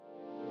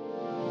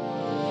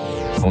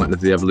welcome to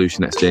the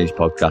Evolution Exchange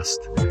podcast.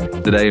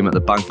 Today I'm at the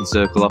Banking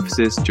Circle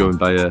offices, joined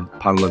by a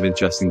panel of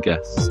interesting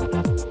guests.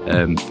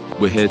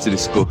 We're here to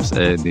discuss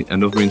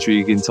another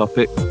intriguing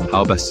topic,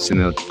 how best to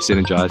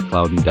synergize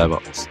cloud and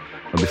DevOps.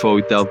 And before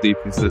we delve deep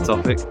into the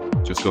topic,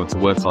 just going to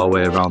work our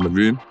way around the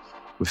room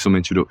with some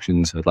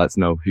introductions. I'd like to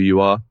know who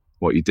you are,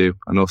 what you do,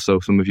 and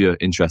also some of your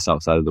interests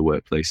outside of the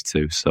workplace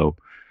too. So,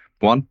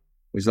 Juan,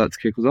 would you like to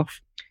kick us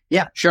off?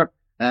 Yeah, sure.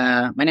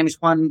 My name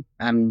is Juan.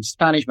 I'm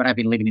Spanish, but I've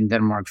been living in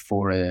Denmark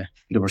for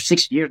over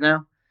 6 years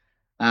now.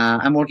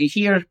 I'm working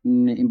here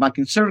in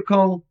Banking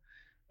Circle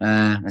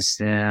as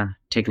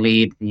tech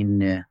lead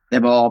in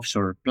DevOps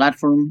or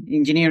platform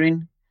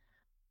engineering.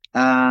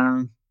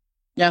 I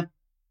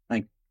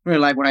really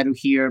like what I do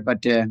here,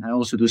 but I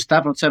also do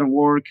stuff outside of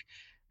work.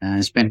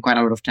 I spend quite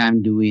a lot of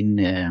time doing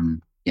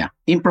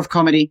improv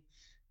comedy.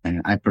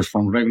 I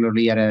perform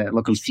regularly at a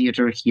local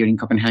theater here in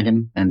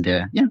Copenhagen, and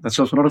that's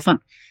also a lot of fun.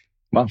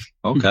 Wow.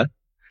 Okay.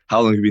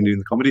 How long have you been doing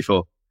the comedy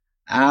for?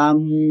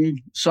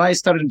 So I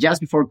started just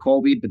before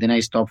COVID, but then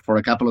I stopped for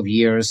a couple of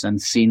years, and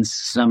since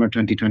summer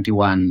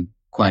 2021,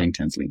 quite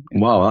intensely.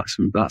 Wow,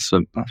 that's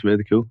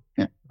really cool.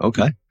 Yeah.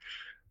 Okay.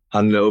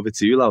 Hand it over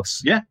to you,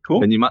 Laus. Yeah, cool.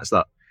 Can you match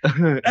that?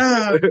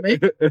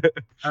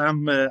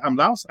 I'm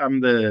Lars.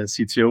 I'm the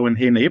CTO in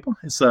Hey Neighbor.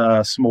 It's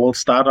a small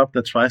startup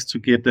that tries to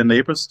get the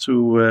neighbors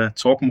to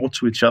talk more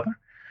to each other.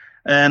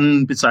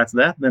 And besides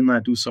that, then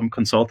I do some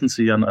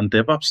consultancy on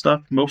DevOps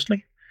stuff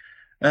mostly.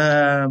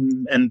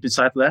 And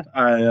besides that,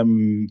 I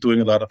am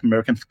doing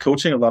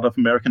coaching a lot of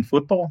American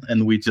football,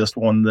 and we just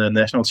won the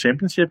national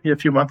championship here a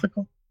few months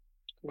ago.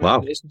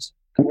 Congratulations.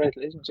 Wow.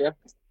 Congratulations, yeah.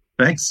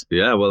 Thanks.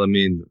 Yeah, well, I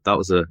mean, that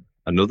was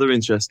another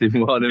interesting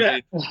one.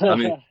 I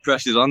mean,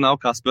 pressure's on now,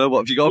 Casper.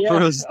 What have you got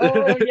for us?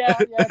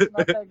 It's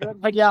not that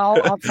good. But yeah,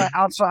 I'll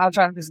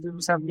try to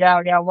do some.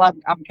 Well,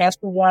 I'm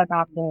Casper.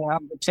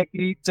 I'm the tech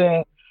lead.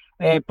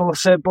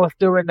 Both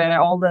doing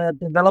all the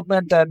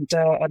development and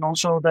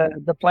also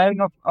the planning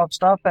of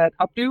stuff at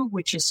Updo,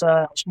 which is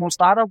a small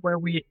startup where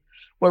we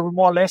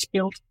more or less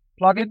build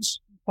plugins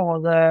for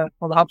the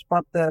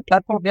HubSpot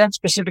platform,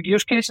 specific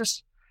use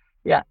cases.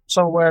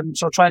 So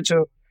trying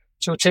to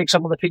take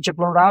some of the feature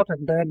bloat out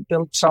and then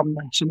build some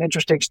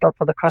interesting stuff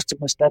for the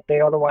customers that they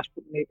otherwise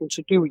wouldn't be able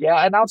to do.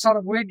 Yeah, and outside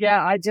of work,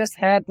 I just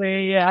had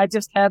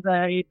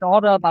a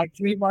daughter like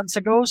 3 months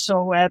ago.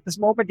 So at this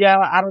moment,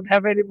 I don't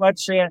have any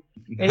much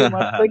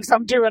things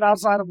I'm doing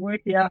outside of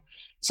work. Yeah,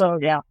 so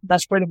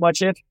that's pretty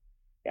much it.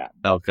 Yeah.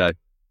 Okay,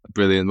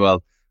 brilliant.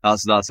 Well,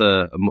 that's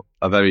a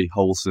very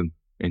wholesome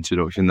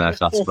introduction there,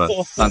 Casper.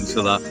 Thanks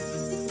for that.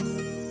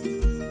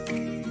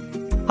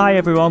 Hi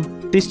everyone.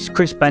 This is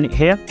Chris Bennett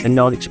here, the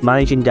Nordics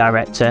Managing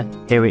Director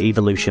here at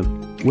Evolution.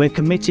 We're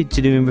committed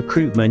to doing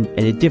recruitment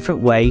in a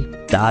different way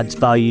that adds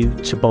value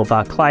to both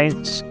our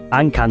clients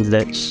and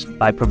candidates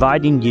by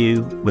providing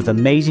you with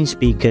amazing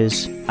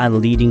speakers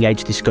and leading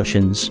edge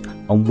discussions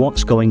on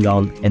what's going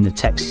on in the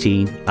tech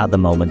scene at the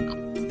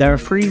moment. There are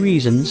 3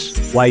 reasons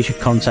why you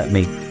should contact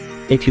me.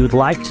 If you would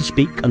like to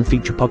speak on a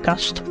future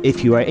podcast,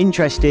 if you are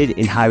interested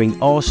in hiring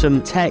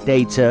awesome tech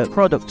data,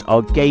 product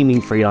or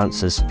gaming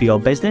freelancers for your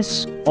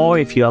business, or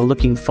if you are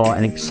looking for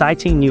an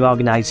exciting new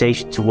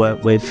organization to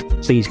work with,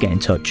 please get in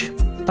touch.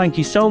 Thank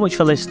you so much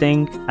for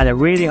listening, and I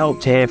really hope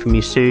to hear from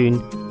you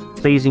soon.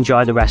 Please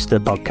enjoy the rest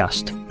of the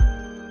podcast.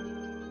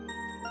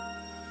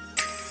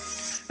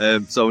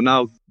 So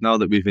now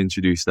that we've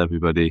introduced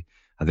everybody,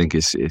 I think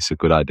it's a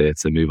good idea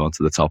to move on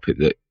to the topic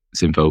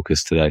that's in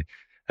focus today.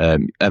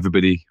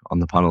 Everybody on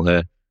the panel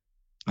here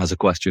has a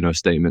question or a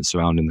statement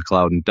surrounding the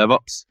cloud and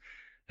DevOps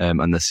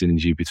and the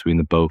synergy between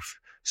the both.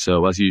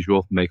 So as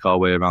usual, make our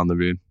way around the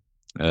room.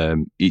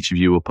 Each of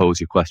you will pose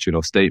your question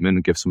or statement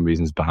and give some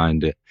reasons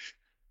behind it.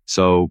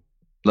 So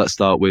let's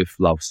start with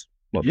Laus.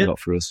 What have you got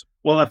for us?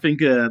 Well, I think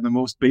the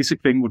most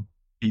basic thing would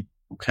be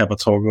to have a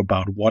talk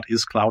about what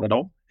is cloud at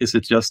all. Is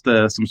it just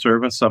some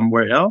server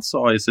somewhere else,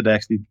 or is it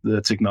actually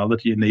the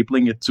technology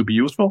enabling it to be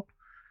useful?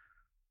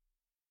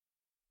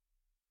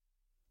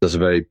 That's a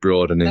very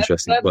broad and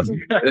interesting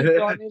question. That's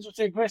an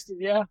interesting question,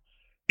 yeah.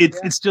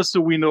 It's just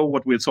so we know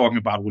what we're talking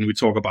about when we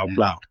talk about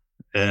cloud.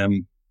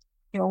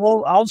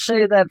 Well, I'll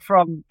say that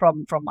from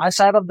my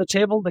side of the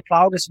table, the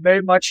cloud is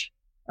very much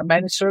a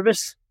managed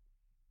service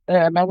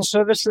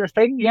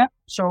thing, yeah.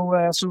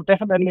 So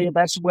definitely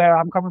that's where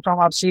I'm coming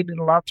from. I've seen it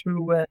a lot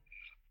through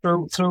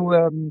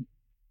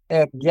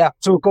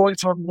going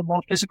from the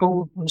more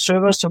physical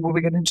servers to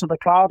moving it into the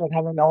cloud and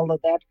having all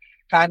of that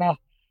kind of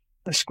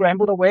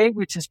scrambled away,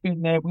 which has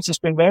been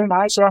very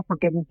nice for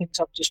getting things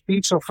up to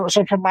speed. So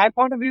from my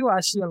point of view,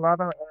 I see a lot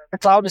of the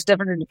cloud is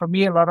definitely for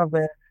me a lot of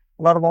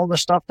all the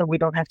stuff that we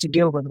don't have to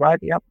deal with, right?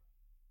 Yep.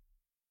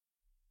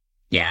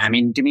 Yeah, I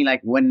mean, to me,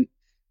 like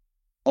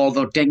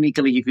although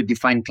technically you could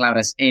define cloud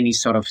as any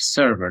sort of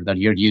server that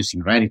you're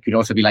using, right? It could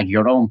also be like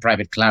your own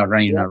private cloud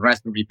running on a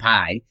Raspberry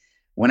Pi.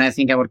 When I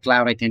think about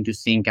cloud, I tend to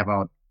think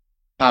about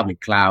public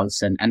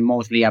clouds and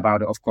mostly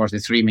about, of course, the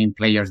 3 main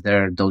players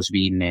there, those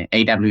being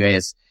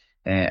AWS,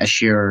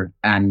 Azure,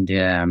 and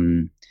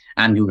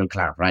Google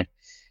Cloud, right?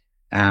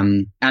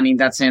 And in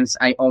that sense,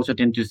 I also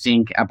tend to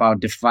think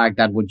about the fact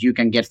that what you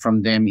can get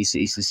from them is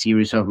a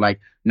series of like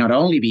not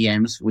only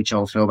VMs,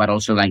 but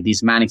also like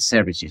these managed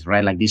services,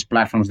 right? Like these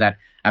platforms that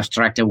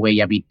abstract away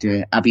a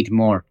bit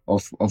more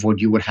of what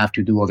you would have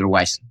to do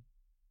otherwise.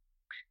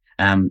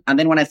 And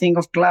then when I think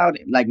of cloud,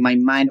 like my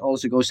mind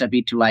also goes a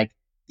bit to like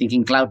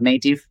thinking cloud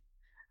native,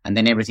 and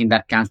then everything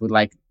that comes with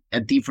like a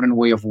different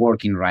way of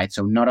working, right?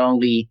 So not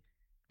only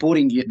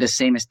putting the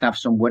same stuff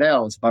somewhere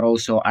else, but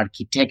also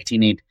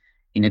architecting it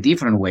in a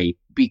different way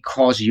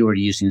because you're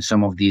using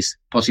some of these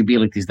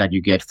possibilities that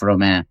you get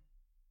from a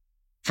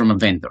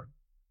vendor,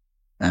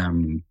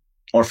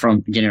 or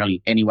from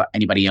generally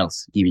anybody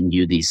else giving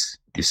you these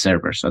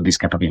servers or these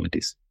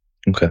capabilities.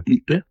 Okay.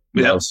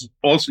 Yeah.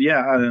 Also,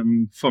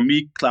 for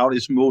me, cloud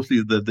is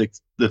mostly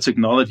the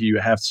technology you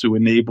have to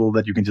enable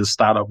that you can just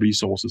start up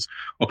resources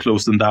or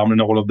close them down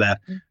and all of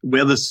that.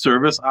 Where the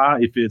servers are,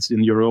 if it's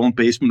in your own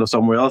basement or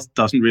somewhere else,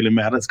 doesn't really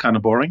matter. It's kind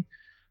of boring.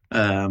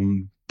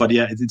 But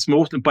yeah, it's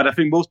mostly. But I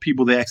think most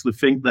people, they actually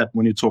think that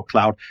when you talk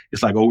cloud,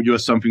 it's like, oh, you're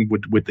something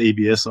with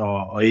AWS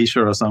or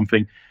Azure or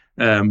something.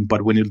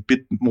 But when you're a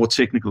bit more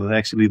technical, it's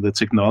actually the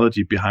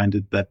technology behind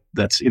it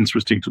that's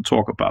interesting to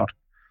talk about.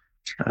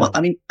 Well, I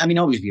mean,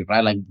 obviously,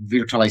 right? Like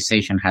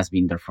virtualization has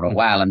been there for a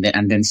while, and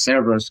then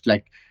servers,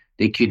 like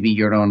they could be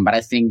your own. But I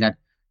think that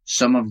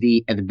some of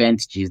the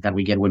advantages that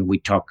we get when we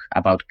talk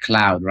about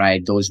cloud,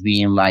 right? Those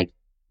being like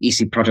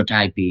easy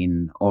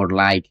prototyping or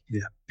like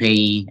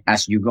pay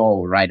as you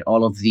go, right?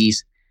 All of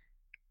these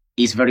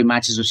is very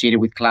much associated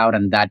with cloud,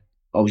 and that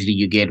obviously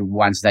you get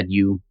once that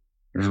you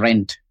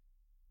rent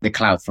the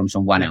cloud from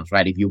someone else,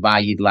 right? If you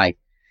buy it, like,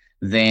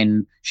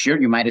 then sure,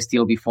 you might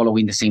still be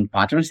following the same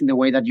patterns in the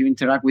way that you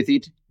interact with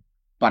it,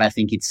 but I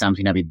think it's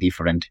something a bit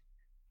different.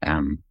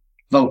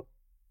 Though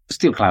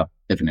still cloud,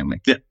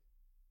 definitely. Yeah.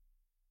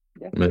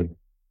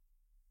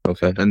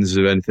 Okay. And is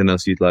there anything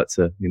else you'd like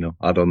to,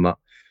 add on that?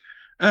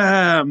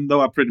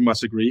 No, I pretty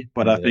much agree,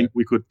 but I think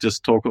we could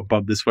just talk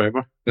about this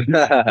forever.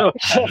 Yeah,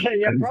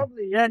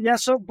 probably. Yeah.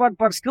 So, but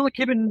still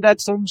keeping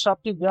that same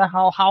subject. Yeah.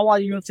 How are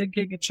you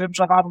thinking in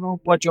terms of, I don't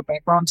know what your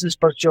background is,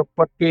 but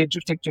be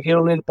interesting to hear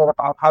a little bit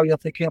about how you're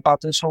thinking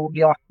about this whole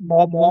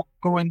more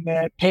going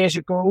pay as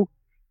you go.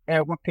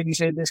 What can you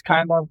say? This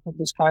kind of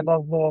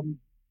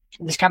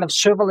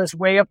serverless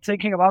way of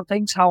thinking about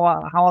things. How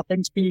are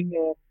things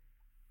being?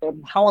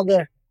 How are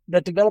the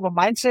developer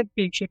mindset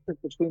being shifted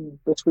between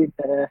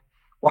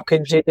what can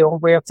you say, the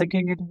old way of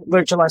thinking it,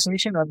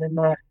 virtualization, and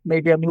then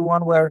maybe a new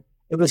one where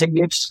everything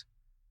lives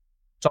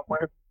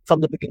somewhere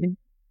from the beginning?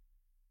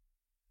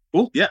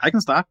 Cool. Yeah, I can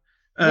start.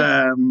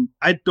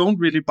 I don't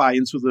really buy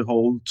into the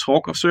whole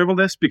talk of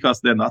serverless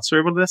because they're not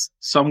serverless.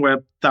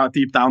 Somewhere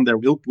deep down there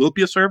will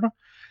be a server.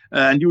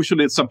 And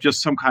usually it's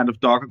just some kind of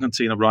Docker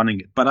container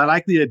running it. But I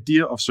like the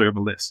idea of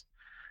serverless.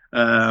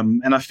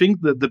 And I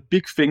think that the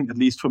big thing, at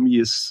least for me,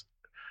 is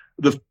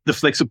the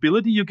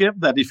flexibility you give,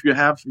 that if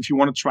you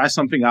want to try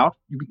something out,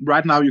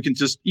 right now you can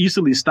just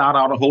easily start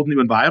out a whole new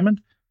environment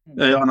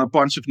on a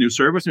bunch of new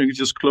servers, and you can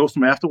just close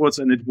them afterwards,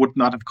 and it would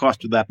not have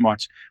cost you that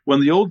much. When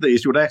in the old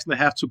days, you would actually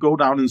have to go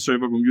down in the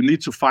server room. You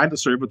need to find a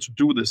server to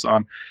do this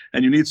on,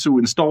 and you need to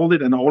install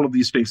it and all of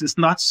these things. It's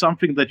not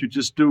something that you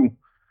just do.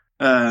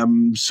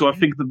 So I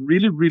think the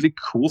really, really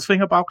cool thing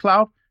about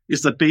cloud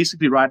is that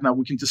basically right now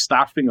we can just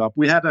start things up.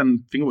 We had, I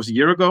think it was a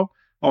year ago,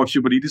 our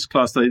Kubernetes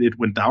cluster, it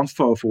went down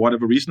for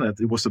whatever reason.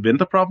 It was a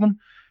vendor problem.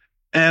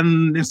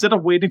 And instead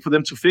of waiting for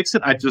them to fix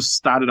it, I just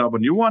started up a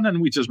new one and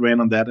we just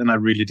ran on that. And I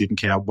really didn't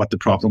care what the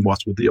problem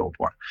was with the old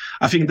one.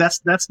 I think that's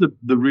the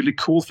really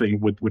cool thing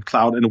with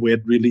cloud, in a way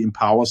it really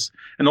empowers.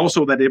 And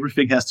also that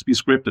everything has to be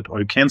scripted, or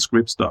you can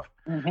script stuff.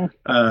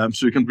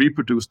 So you can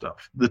reproduce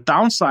stuff. The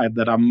downside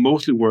that I'm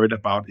mostly worried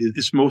about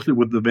is mostly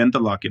with the vendor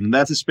lock-in. And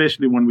that's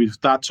especially when we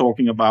start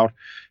talking about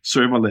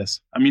serverless.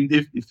 I mean,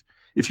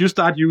 if you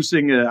start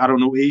using,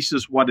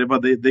 Asus, whatever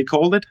they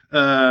call it,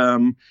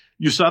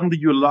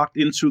 you're locked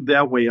into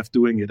their way of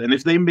doing it. And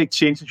if they make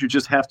changes, you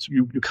just have to,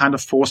 you're kind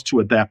of forced to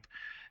adapt.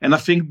 And I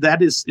think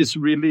that is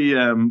really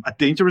a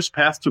dangerous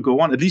path to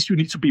go on. At least you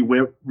need to be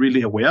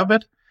really aware of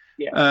it.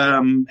 Yeah.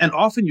 And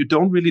often you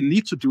don't really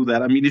need to do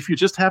that. I mean, if you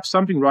just have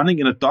something running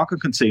in a Docker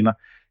container,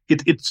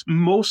 it's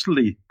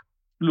mostly,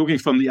 looking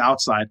from the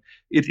outside,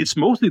 it's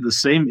mostly the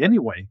same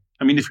anyway.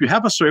 I mean, if you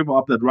have a server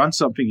up that runs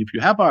something, if you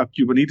have a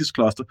Kubernetes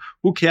cluster,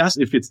 who cares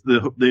if it's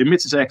the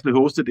image is actually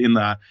hosted in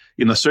a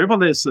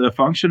serverless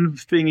function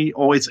thingy,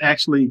 or it's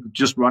actually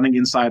just running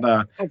inside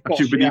a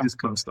Kubernetes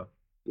cluster?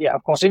 Yeah,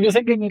 of course. If you're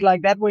thinking it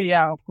like that way,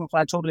 yeah, of course,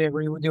 I totally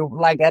agree with you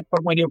like that.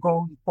 But when you're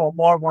going for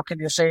more, what can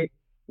you say,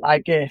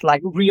 like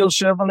real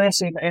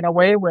serverless in a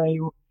way where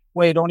you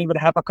don't even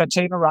have a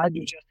container, right?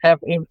 You just have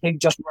everything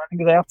just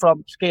running there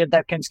from scale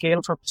that can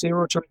scale from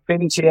 0 to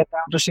infinity and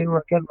down to 0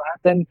 again,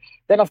 right?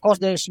 Then of course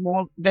there's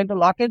small vendor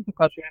lock-in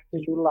because you have to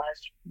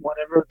utilize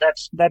whatever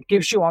that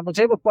gives you on the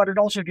table, but it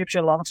also gives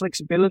you a lot of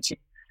flexibility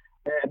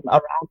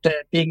around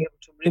being able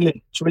to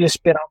really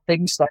spit out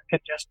things that can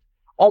just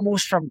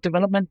almost from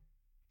development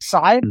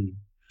side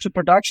to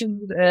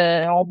production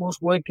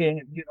almost work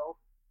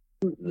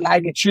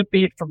like it should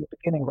be from the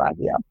beginning, right?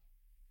 Yeah.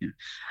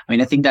 I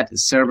mean, I think that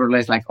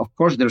serverless, like, of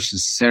course, there's a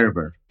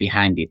server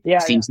behind it.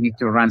 Things need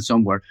to run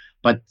somewhere,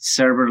 but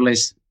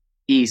serverless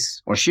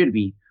is or should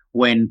be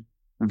when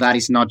that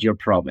is not your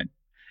problem.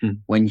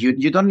 When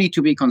you don't need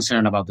to be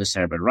concerned about the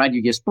server, right?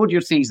 You just put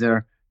your things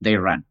there, they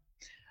run.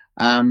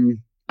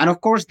 And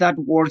of course, that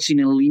works in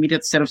a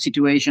limited set of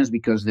situations,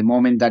 because the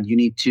moment that you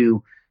need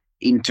to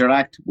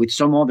interact with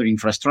some other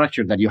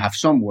infrastructure that you have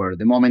somewhere,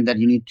 the moment that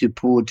you need to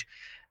put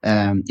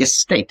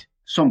state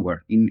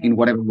somewhere in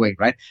whatever way,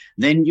 right?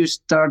 Then you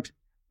start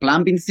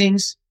plumbing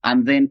things.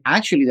 And then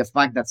actually the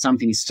fact that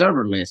something is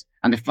serverless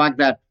and the fact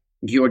that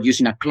you're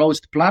using a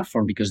closed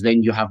platform, because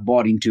then you have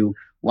bought into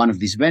one of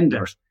these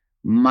vendors,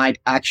 might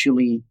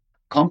actually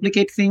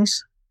complicate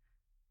things.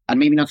 And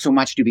maybe not so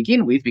much to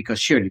begin with, because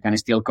sure, you can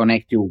still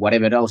connect to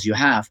whatever else you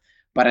have.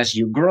 But as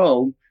you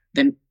grow,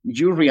 then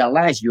you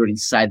realize you're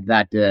inside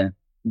that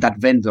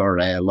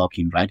vendor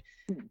lock-in, right?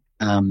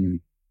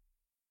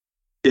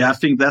 Yeah, I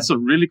think that's a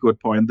really good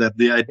point, that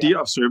the idea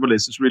of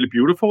serverless is really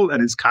beautiful,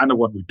 and it's kind of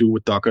what we do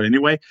with Docker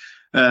anyway.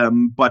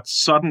 But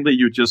suddenly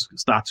you just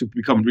start to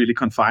become really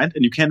confined,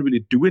 and you can't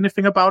really do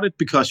anything about it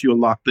because you're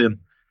locked in.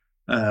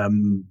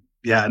 And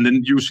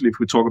then usually if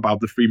we talk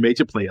about the three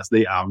major players,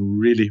 they are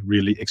really,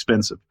 really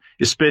expensive,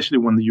 especially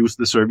when they use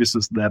the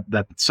services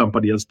that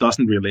somebody else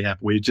doesn't really have,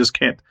 where you just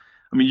can't.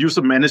 I mean, use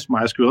a managed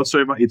MySQL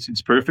server.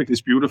 It's perfect.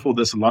 It's beautiful.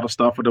 There's a lot of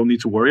stuff I don't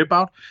need to worry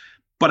about.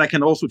 But I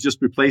can also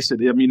just replace it.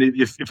 I mean,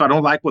 if I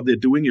don't like what they're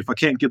doing, if I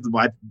can't get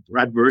the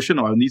right version,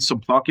 or I need some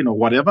plugin or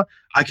whatever,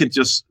 I can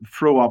just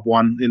throw up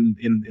one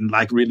in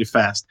like really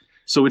fast.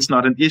 So it's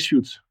not an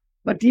issue.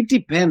 But it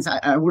depends.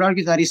 I would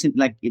argue that isn't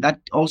like that.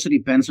 Also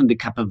depends on the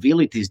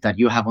capabilities that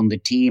you have on the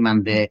team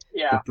and the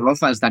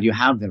profiles that you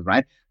have there,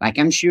 right? Like,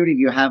 I'm sure if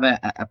you have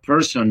a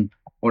person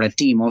or a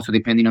team, also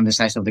depending on the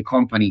size of the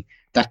company,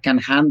 that can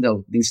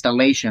handle the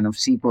installation of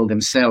SQL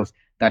themselves,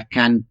 that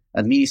can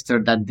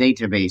administer that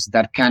database,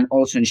 that can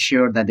also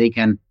ensure that they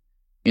can,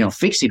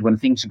 fix it when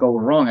things go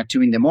wrong at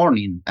 2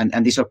 a.m.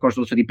 And this, of course,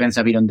 also depends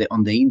a bit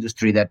on the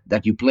industry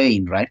that you play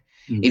in, right?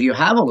 Mm-hmm. If you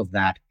have all of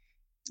that,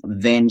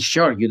 then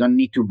sure, you don't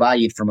need to buy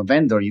it from a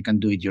vendor. You can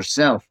do it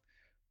yourself.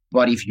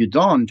 But if you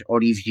don't,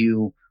 or if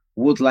you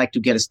would like to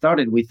get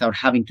started without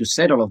having to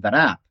set all of that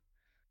up,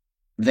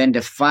 then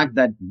the fact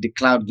that the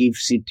cloud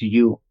gives it to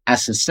you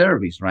as a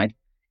service, right?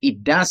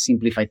 It does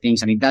simplify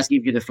things, and it does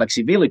give you the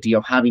flexibility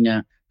of having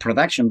a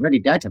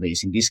production-ready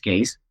database. In this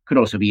case, could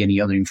also be any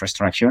other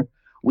infrastructure,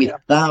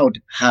 without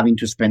having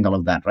to spend all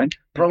of that, right?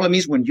 Problem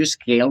is when you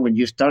scale, when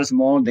you start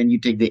small, then you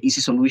take the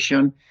easy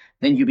solution,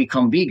 then you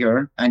become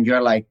bigger, and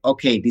you're like,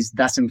 okay, this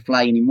doesn't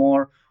fly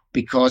anymore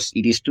because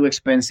it is too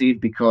expensive,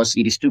 because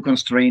it is too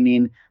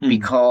constraining,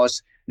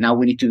 because now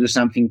we need to do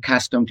something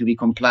custom to be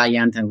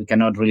compliant, and we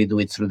cannot really do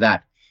it through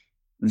that.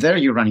 There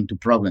you run into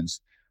problems.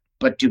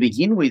 But to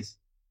begin with,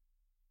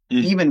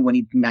 even when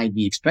it might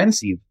be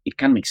expensive, it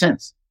can make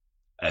sense.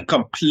 I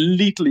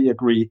completely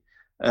agree.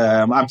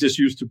 I'm just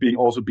used to being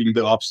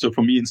the ops. So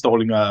for me,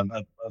 installing a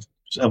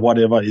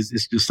whatever is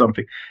just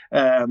something.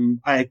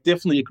 I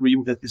definitely agree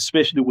with that,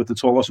 especially with the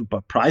talk also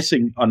about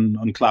pricing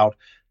on cloud.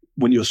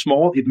 When you're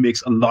small, it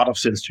makes a lot of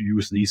sense to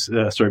use these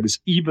services,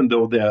 even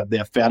though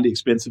they're fairly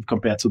expensive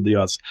compared to the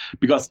others.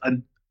 Because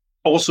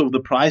also the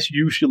price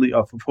usually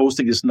of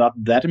hosting is not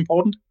that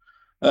important.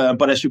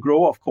 But as you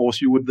grow, of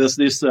course, there's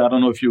this, I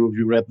don't know if you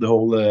read the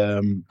whole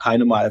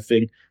Heinemeyer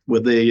thing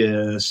with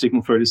the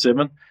Signal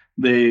 37.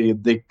 They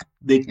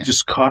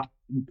just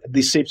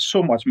they saved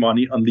so much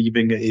money on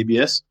leaving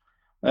ABS.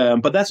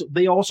 But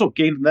they also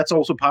gained, that's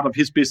also part of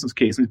his business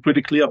case. And he's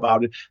pretty clear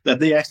about it, that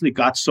they actually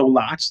got so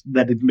large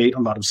that it made a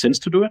lot of sense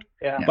to do it.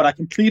 Yeah. But I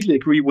completely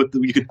agree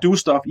you could do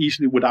stuff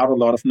easily without a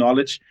lot of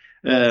knowledge.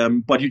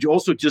 But you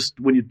also just,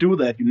 when you do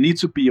that, you need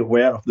to be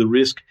aware of the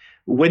risk.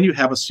 When you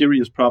have a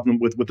serious problem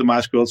with the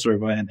MySQL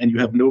server and you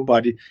have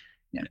nobody,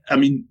 I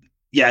mean,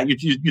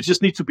 you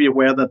just need to be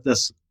aware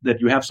that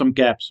you have some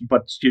gaps,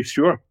 but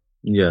sure.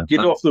 Yeah.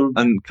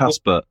 And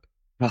Casper,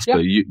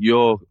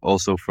 you're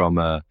also from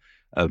a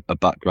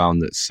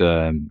background that's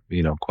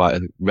quite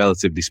a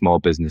relatively small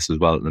business as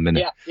well at the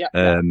minute.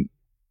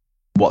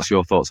 What's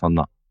your thoughts on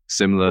that?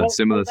 Similar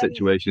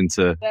situation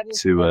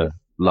to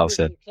Lars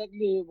said.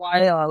 Exactly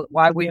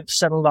why we have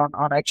settled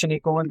on actually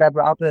going that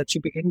route to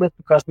begin with,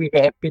 because we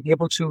have been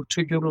able to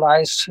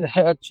utilize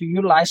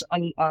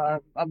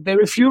a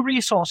very few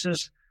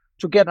resources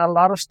to get a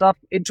lot of stuff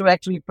into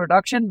actually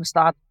production and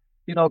start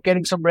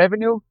getting some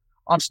revenue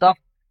on stuff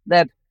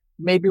that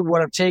maybe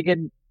would have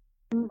taken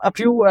a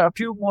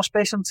few more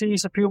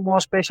specialties, a few more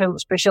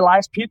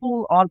specialized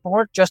people on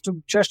board just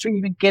to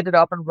even get it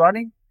up and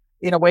running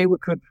in a way we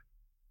could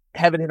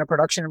have it in a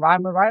production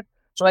environment, right?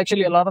 So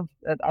actually, a lot of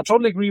I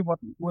totally agree with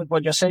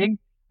what you're saying,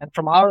 and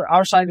from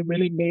our side, it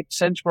really made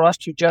sense for us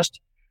to just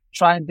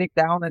try and dig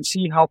down and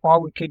see how far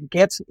we can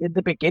get in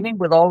the beginning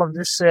with all of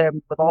this,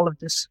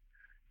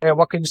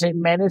 what can you say,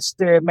 managed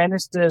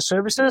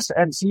services,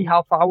 and see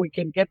how far we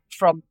can get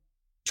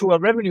to a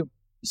revenue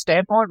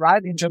standpoint,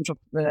 right? In terms of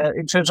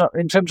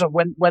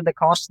when the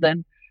costs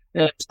then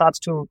starts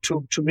to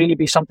really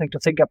be something to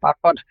think about.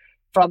 But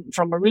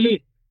from a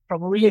really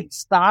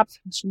start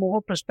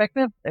small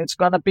perspective, it's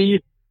gonna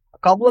be a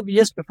couple of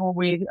years before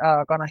we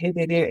are gonna hit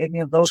any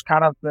of those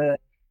kind of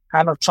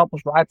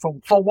topics, right?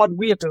 For what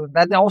we are doing,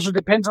 that also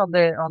depends on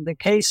the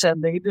case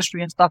and the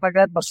industry and stuff like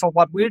that. But for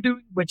what we're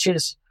doing, which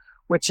is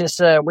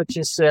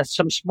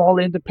some small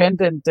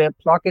independent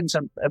plugins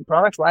and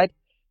products, right?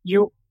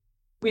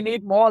 We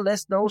need more or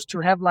less those to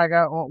have like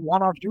a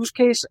one-off use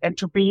case and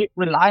to be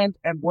reliant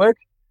and work,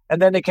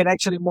 and then they can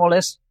actually more or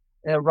less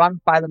run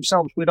by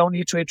themselves. We don't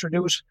need to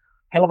introduce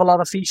hell of a lot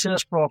of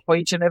features for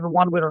each and every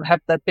one. We don't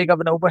have that big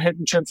of an overhead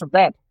in terms of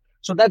that.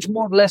 So that's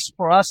more or less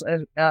for us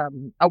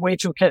a way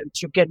to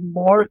get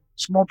more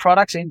small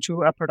products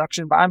into a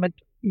production environment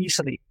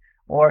easily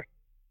or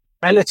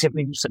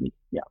relatively easily.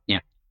 Yeah.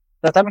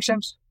 Does that make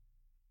sense?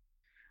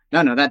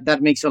 No,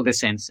 that makes all the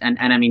sense. And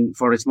I mean,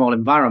 for small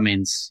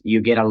environments,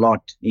 you get a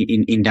lot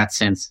in that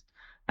sense.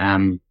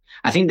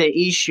 I think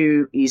the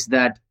issue is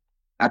that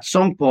at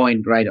some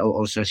point, right,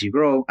 also as you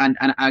grow, and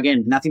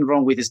again, nothing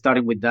wrong with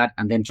starting with that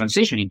and then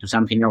transitioning to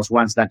something else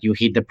once that you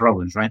hit the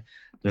problems, right?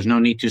 There's no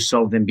need to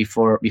solve them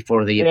before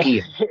they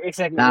appear.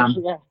 Exactly.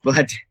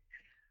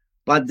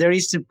 But there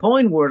is a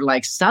point where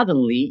like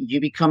suddenly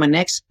you become an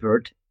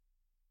expert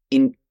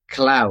in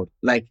cloud,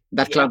 like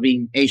that cloud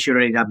being Azure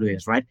or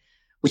AWS, right?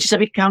 Which is a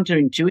bit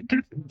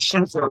counterintuitive.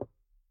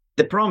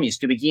 The promise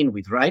to begin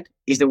with, right,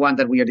 is the one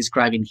that we are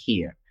describing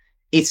here.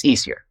 It's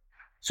easier.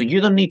 So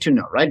you don't need to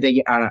know, right?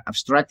 They are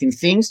abstracting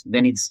things,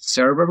 then it's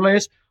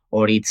serverless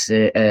or it's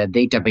a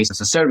database as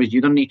a service.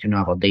 You don't need to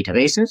know about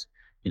databases.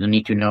 You don't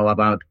need to know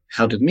about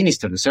how to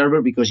administer the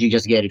server because you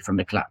just get it from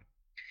the cloud.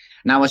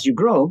 Now, as you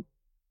grow,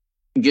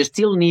 you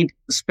still need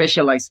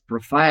specialized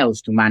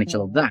profiles to manage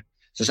all of that.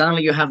 So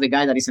suddenly you have the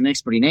guy that is an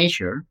expert in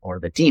Azure or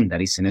the team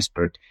that is an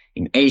expert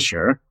in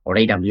Azure or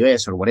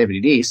AWS or whatever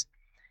it is.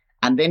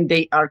 And then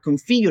they are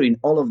configuring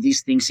all of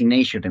these things in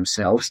Azure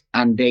themselves.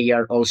 And they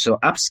are also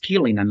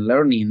upskilling and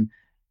learning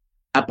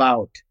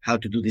about how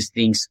to do these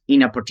things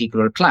in a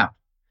particular cloud.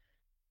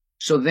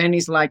 So then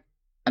it's like,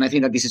 and I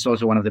think that this is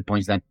also one of the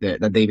points that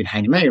David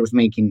Heinemeier was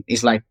making,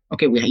 is like,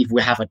 okay, if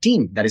we have a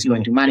team that is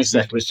going to manage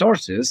those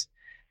resources,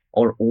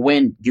 or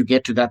when you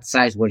get to that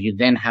size where you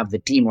then have the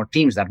team or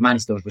teams that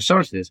manage those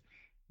resources,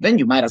 then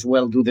you might as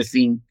well do the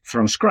thing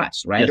from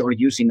scratch, right? Yes. Or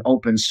using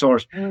open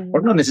source,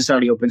 or not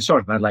necessarily open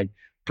source, but like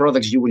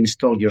products you will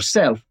install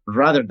yourself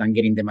rather than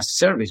getting them as a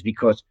service,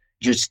 because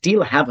you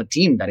still have a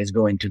team that is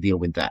going to deal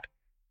with that.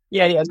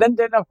 Yeah. Then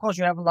of course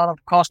you have a lot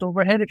of cost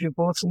overhead if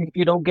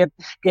you don't get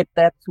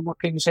that, what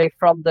can you say,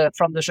 from the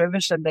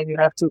service, and then you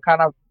have to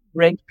kind of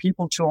bring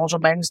people to also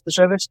manage the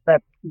service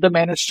that the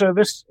managed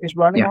service is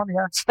running on.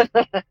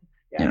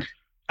 Yeah.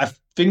 I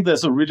think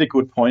there's a really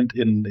good point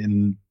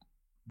in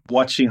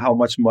watching how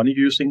much money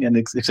you're using and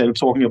exactly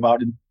talking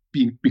about it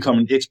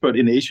becoming an expert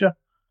in Asia,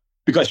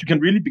 because you can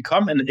really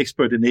become an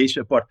expert in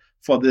Asia, but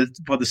for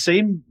the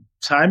same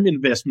time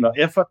investment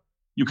or effort,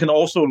 you can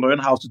also learn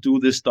how to do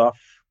this stuff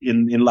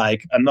in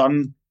like a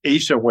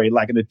non-Asia way,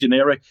 like in a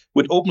generic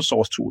with open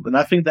source tool. And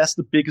I think that's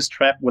the biggest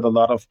trap with a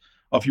lot of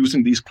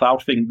using these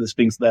cloud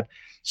things, that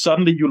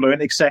suddenly you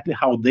learn exactly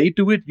how they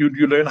do it. You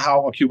learn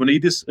how a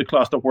Kubernetes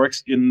cluster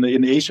works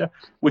in Asia,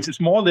 which is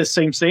more or less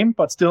same,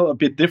 but still a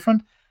bit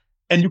different.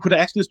 And you could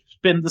actually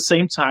spend the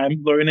same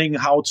time learning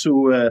how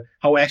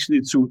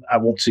actually to, I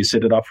won't say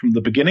set it up from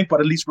the beginning,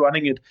 but at least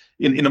running it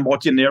in a more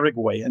generic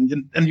way.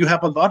 And you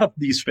have a lot of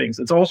these things.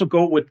 It's also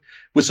go with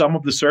some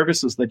of the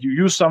services that you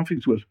use something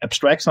to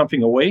abstract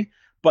something away.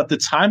 But the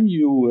time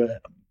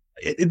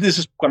this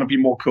is going to be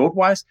more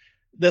code-wise.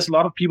 There's a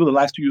lot of people that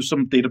like to use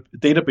some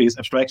database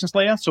abstractions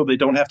layer, so they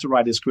don't have to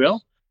write SQL.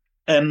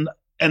 And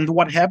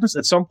what happens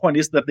at some point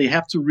is that they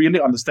have to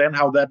really understand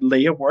how that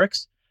layer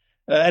works.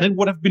 And it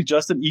would have been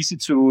just an easy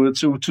to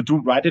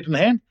write it in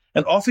hand.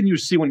 And often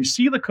when you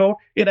see the code,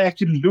 it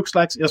actually looks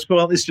like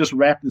SQL is just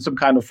wrapped in some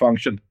kind of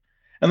function.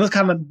 And let's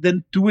kind of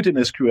then do it in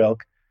SQL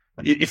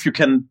if you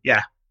can.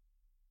 Yeah.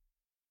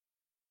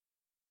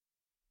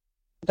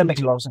 That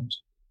makes a lot of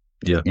sense.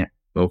 Yeah.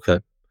 Okay.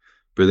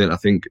 Brilliant. I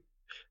think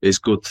it's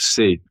good to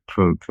see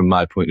from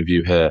my point of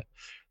view here,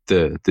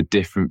 the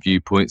different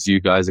viewpoints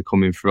you guys are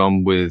coming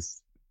from with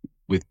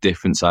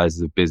different sizes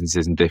of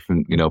businesses and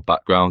different,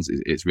 backgrounds.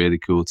 It's really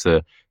cool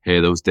to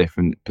hear those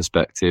different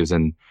perspectives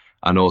and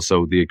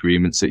also the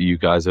agreements that you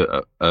guys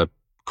are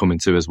coming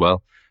to as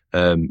well.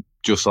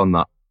 Just on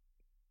that,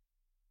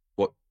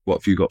 what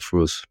have you got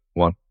for us,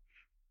 Juan?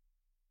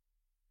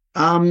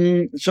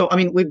 So, I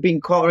mean, we've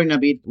been covering a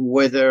bit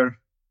whether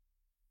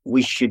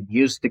we should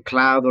use the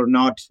cloud or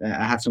not.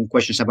 I had some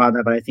questions about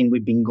that, but I think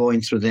we've been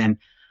going through them.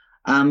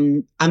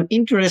 I'm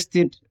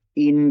interested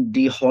in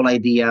the whole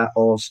idea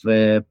of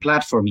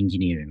platform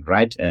engineering,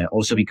 right?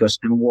 Also because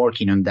I'm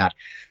working on that.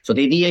 So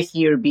the idea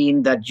here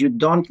being that you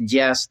don't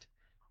just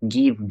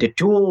give the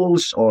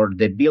tools or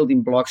the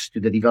building blocks to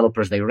the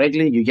developers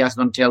directly. You just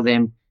don't tell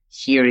them,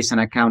 here is an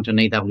account on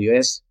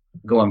AWS,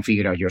 go and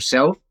figure it out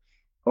yourself.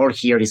 Or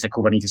here is a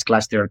Kubernetes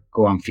cluster,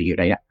 go and figure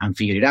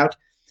it out.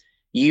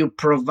 You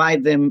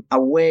provide them a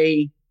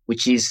way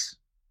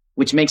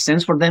which makes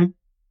sense for them,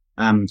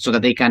 so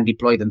that they can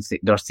deploy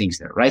those things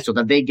there, right? So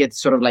that they get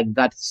sort of like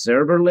that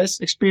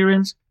serverless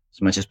experience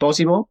as much as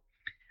possible.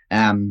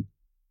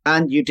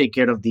 And you take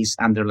care of this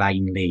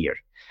underlying layer.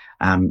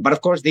 But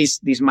of course,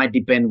 this might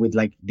depend with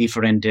like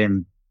different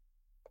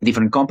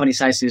company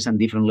sizes and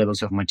different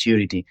levels of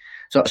maturity.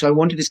 So I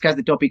want to discuss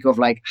the topic of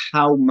like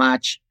how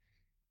much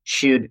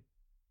should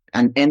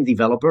an end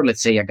developer,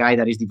 let's say a guy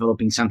that is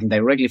developing something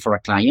directly for a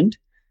client,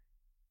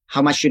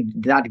 how much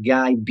should that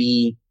guy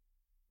be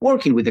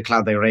working with the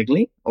cloud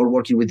directly or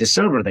working with the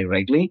server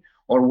directly,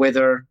 or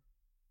whether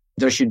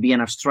there should be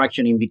an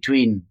abstraction in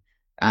between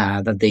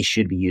that they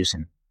should be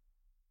using?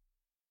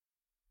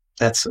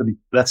 That's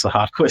a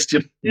hard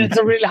question. It's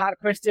a really hard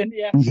question,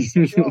 yeah.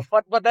 Sure.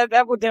 But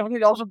that would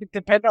definitely also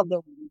depend on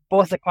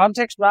both the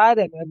context, right,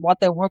 and what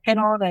they're working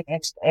on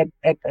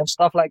and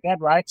stuff like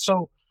that, right?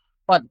 So,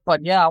 but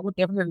yeah, I would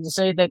definitely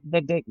say that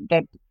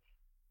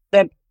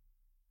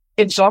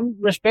in some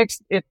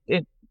respects it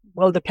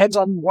depends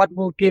on what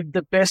will give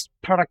the best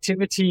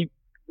productivity,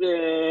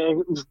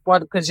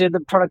 what consider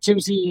the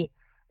productivity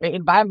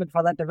environment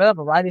for that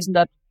developer, right? Isn't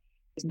that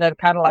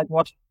kind of like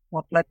what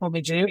platform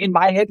engineering in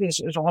my head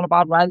is all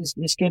about, right?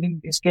 Is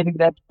getting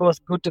that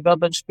both good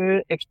development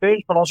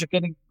experience, but also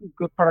getting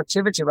good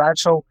productivity, right?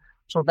 So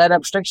that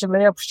abstraction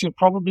layer should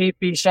probably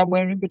be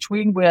somewhere in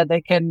between where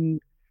they can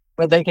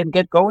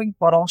get going,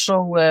 but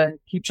also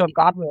keep some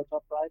guardrails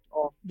up, right?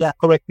 Or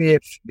correct me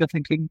if you're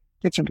thinking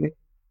differently.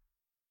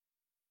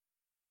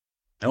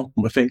 No,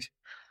 I think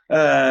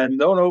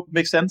no,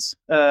 makes sense.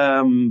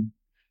 It's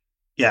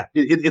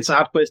a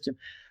hard question.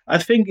 I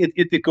think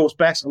it goes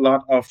back a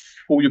lot of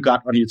who you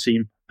got on your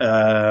team.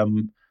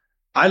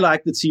 I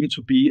like the team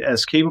to be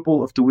as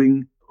capable of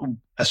doing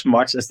as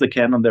much as they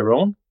can on their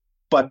own,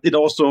 but it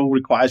also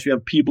requires you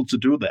have people to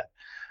do that.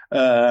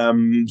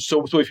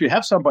 So if you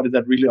have somebody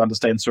that really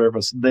understands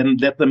servers, then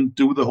let them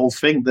do the whole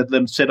thing. Let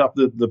them set up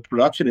the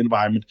production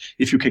environment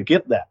if you can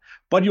get that.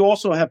 But you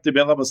also have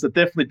developers that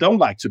definitely don't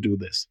like to do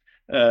this.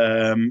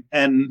 And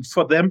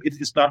for them,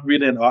 it is not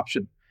really an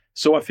option.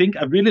 So I think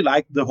I really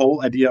like the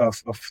whole idea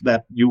of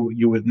that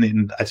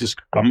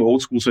I'm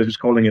old school, so just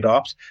calling it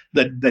ops,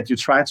 that you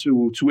try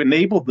to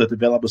enable the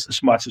developers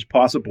as much as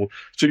possible.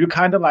 So you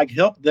kind of like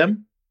help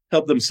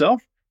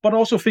themselves, but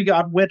also figure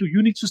out where do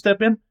you need to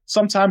step in.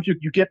 Sometimes you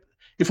get,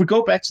 if we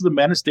go back to the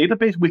managed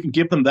database, we can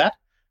give them that,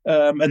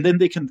 and then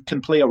they can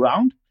play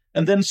around.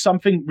 And then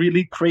something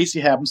really crazy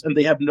happens and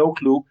they have no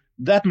clue.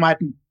 That might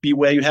be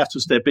where you have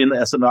to step in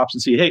as an ops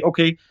and say, hey,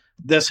 okay,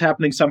 there's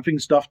happening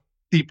stuff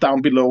deep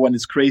down below and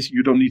it's crazy,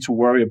 you don't need to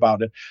worry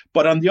about it.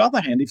 But on the other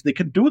hand, if they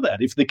can do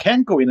that, if they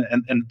can go in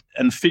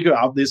and figure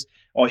out this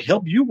or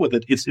help you with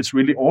it, it's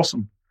really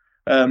awesome.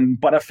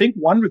 But I think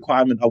one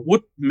requirement I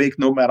would make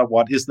no matter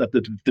what is that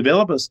the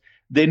developers,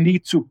 they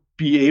need to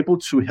be able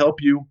to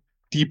help you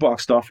debug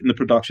stuff in the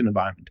production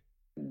environment.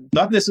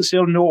 Not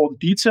necessarily know all the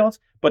details,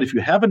 but if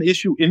you have an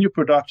issue in your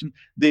production,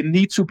 they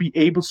need to be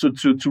able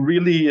to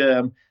really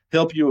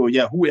help you,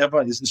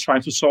 whoever is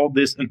trying to solve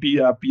this and be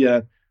a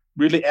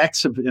really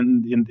active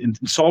in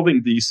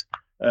solving these.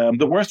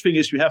 The worst thing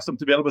is you have some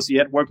developers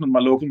working on my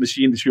local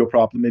machine is your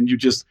problem, and you're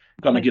just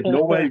going to get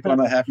nowhere. You're going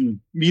to have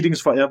meetings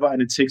forever,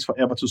 and it takes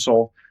forever to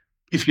solve.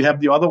 If you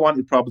have the other one,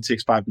 it probably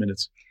takes 5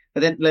 minutes.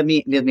 But then let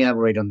me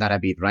elaborate on that a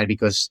bit, right?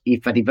 Because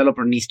if a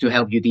developer needs to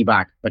help you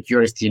debug, but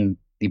you're still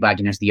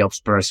debugging as the ops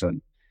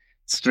person,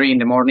 it's 3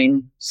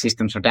 a.m,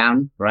 systems are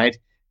down, right?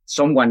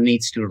 Someone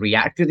needs to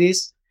react to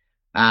this.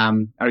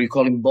 Are you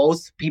calling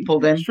both people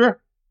then? Sure.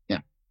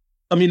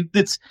 I mean,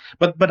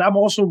 but I'm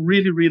also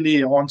really,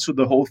 really onto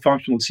the whole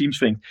functional teams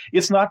thing.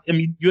 It's not,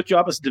 your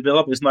job as a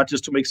developer is not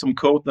just to make some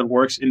code that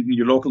works in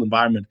your local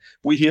environment.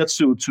 We're here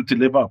to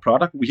deliver a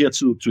product. We're here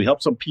to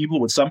help some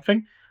people with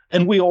something,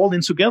 and we're all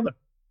in together.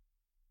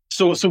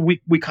 So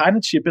we kind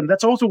of chip in.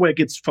 That's also where it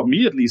gets, for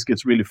me at least,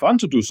 gets really fun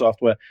to do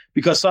software,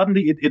 because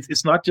suddenly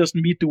it's not just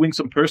me doing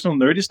some personal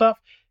nerdy stuff.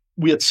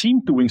 We are a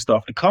team doing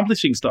stuff,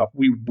 accomplishing stuff.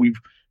 We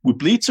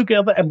bleed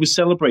together and we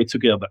celebrate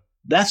together.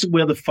 That's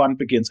where the fun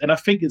begins. And I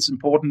think it's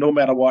important, no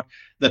matter what,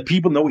 that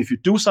people know if you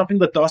do something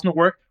that doesn't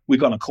work, we're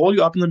going to call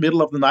you up in the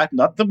middle of the night.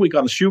 Not that we're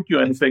going to shoot you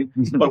or anything,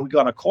 but we're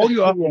going to call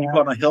you up and we're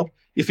going to help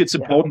if it's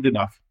important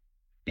enough.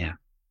 Yeah.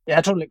 Yeah,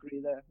 I totally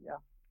agree there.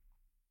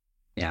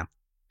 Yeah.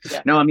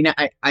 No, I mean,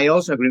 I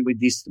also agree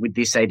with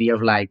this idea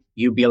of like,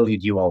 you build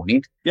it, you own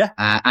it. Yeah.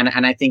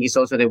 And I think it's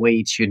also the way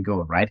it should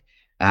go, right?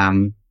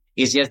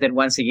 It's just that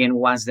once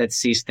that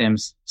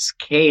systems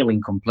scale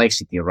in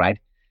complexity, right?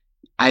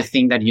 I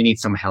think that you need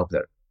some help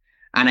there.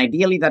 And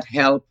ideally that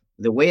help,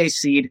 the way I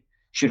see it,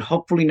 should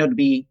hopefully not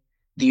be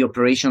the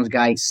operations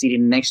guy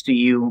sitting next to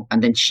you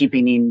and then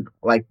chipping in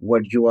like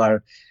where you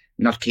are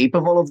not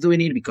capable of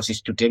doing it because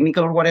it's too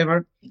technical or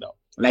whatever. No.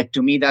 Like,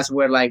 to me, that's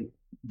where like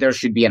there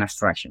should be an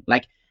abstraction.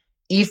 Like,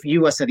 if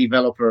you as a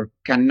developer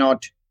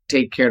cannot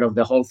take care of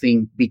the whole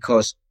thing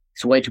because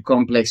it's way too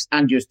complex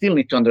and you still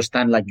need to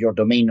understand like your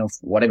domain of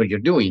whatever you're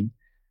doing,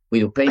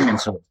 we do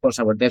payments, so of course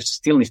our devs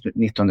still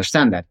need to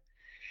understand that.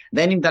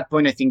 Then in that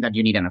point, I think that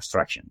you need an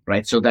abstraction,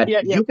 right? So that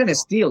you can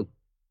still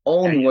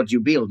own what you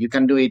build. You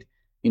can do it,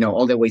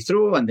 all the way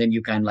through, and then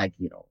you can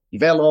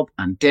develop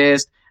and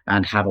test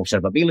and have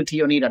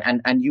observability on it,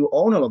 and you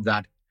own all of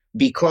that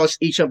because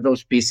each of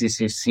those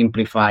pieces is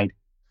simplified,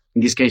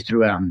 in this case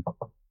through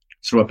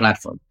a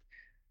platform.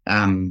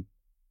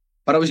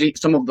 But obviously,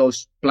 some of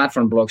those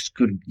platform blocks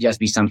could just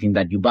be something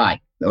that you buy,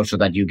 also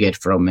that you get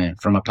from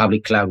a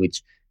public cloud,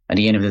 which at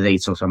the end of the day,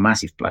 it's also a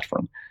massive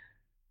platform.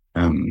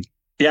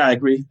 Yeah, I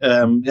agree.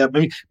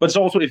 But it's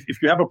also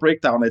if you have a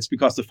breakdown, it's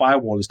because the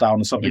firewall is down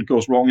and something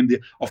goes wrong.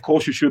 Of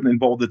course, you shouldn't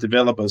involve the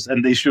developers,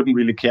 and they shouldn't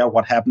really care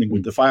what's happening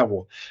with the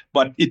firewall.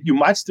 But you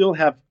might still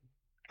have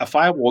a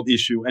firewall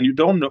issue, and you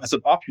don't know, as an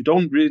op, you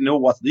don't really know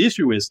what the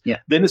issue is. Yeah.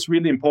 Then it's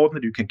really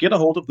important that you can get a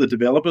hold of the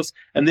developers,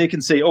 and they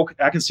can say, "Okay,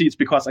 I can see it's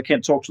because I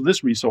can't talk to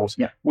this resource,"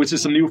 which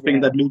is a new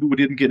thing that maybe we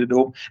didn't get it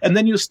open. And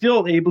then you're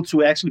still able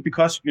to actually,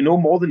 because you know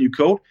more than you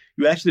code,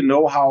 you actually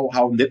know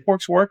how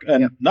networks work,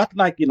 and not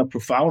like in a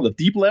profound or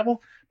deep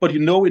level, but you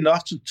know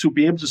enough to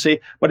be able to say,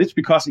 but it's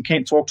because you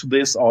can't talk to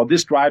this, or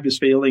this drive is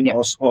failing,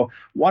 or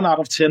 1 out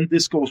of 10,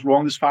 this goes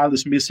wrong, this file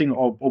is missing,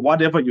 or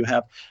whatever you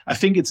have. I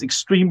think it's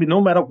extremely, no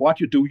matter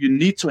what you do, you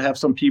need to have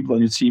some people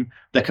on your team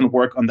that can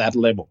work on that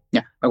level.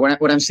 Yeah, but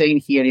what I'm saying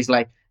here is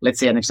like, let's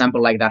say an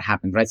example like that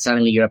happened, right?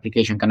 Suddenly your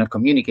application cannot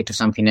communicate to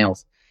something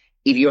else.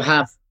 If you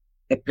have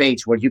a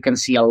page where you can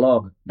see a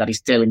log that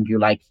is telling you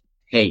like,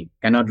 hey,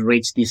 cannot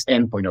reach this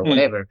endpoint or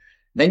whatever,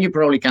 then you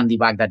probably can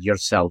debug that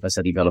yourself as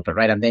a developer,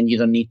 right? And then you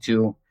don't need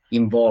to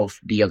involve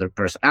the other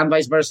person, and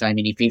vice versa. I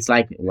mean, if it's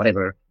like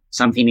whatever,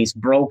 something is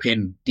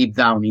broken deep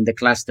down in the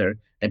cluster,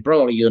 then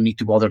probably you don't need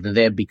to bother the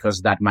dev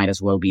because that might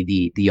as well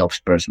be the ops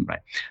person,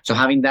 right? So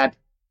having that.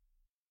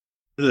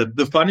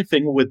 The funny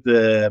thing with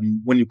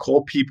when you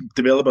call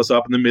developers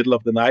up in the middle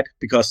of the night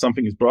because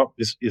something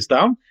is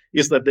down,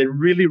 is that they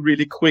really,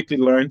 really quickly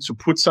learn to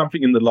put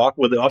something in the log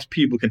where the ops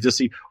people can just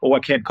see, oh, I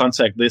can't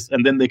contact this,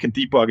 and then they can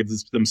debug it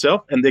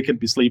themselves, and they can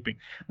be sleeping.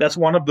 That's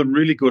one of the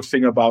really good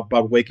thing about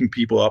waking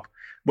people up.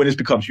 When it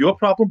becomes your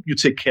problem, you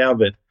take care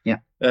of it.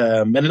 Yeah.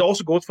 And it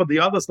also goes for the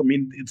others. I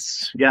mean,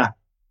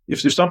 if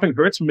something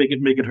hurts, make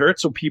it hurt,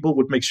 so people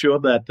would make sure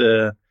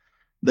that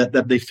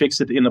they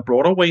fix it in a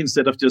broader way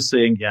instead of just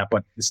saying,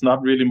 but it's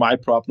not really my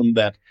problem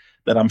that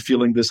I'm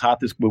filling this hard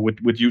disk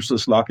with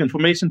useless log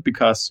information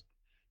because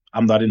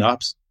I'm not in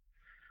ops.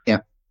 Yeah.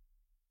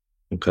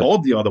 Okay. Or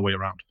the other way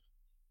around.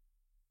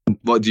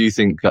 What do you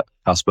think,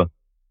 Casper?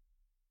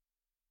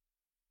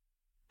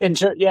 I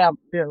didn't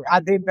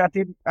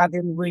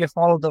really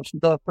follow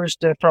the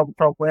first from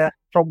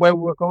where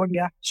we were going.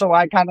 Yeah, so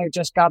I kind of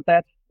just got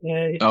that.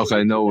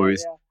 Okay, no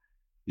worries.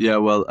 Yeah,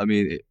 well, I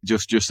mean,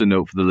 just a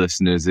note for the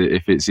listeners,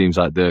 if it seems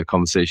like the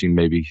conversation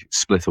maybe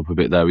split up a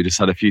bit there, we just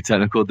had a few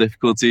technical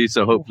difficulties,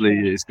 so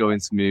hopefully it's going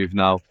smooth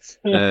now.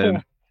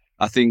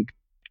 I think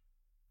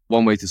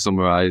one way to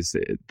summarize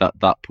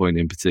that point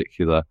in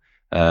particular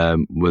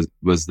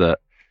was that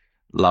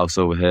Laus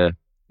over here,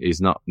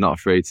 he's not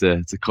afraid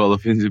to call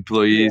up his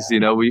employees. Yeah. You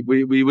know,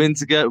 we win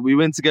together,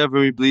 and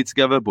we bleed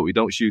together, but we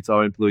don't shoot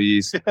our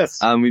employees,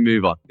 and we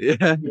move on.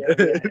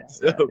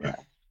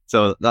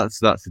 So that's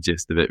the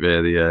gist of it,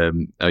 really.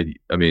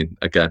 I mean,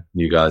 again,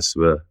 you guys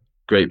were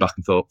great back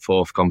and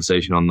forth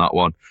conversation on that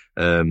one.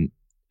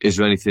 Is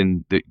there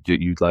anything that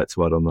you'd like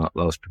to add on that,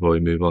 Lars, before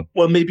we move on?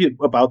 Well, maybe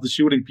about the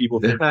shooting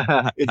people thing.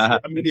 I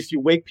mean, if you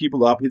wake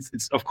people up,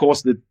 it's of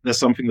course that there's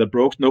something that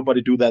broke.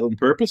 Nobody do that on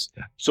purpose.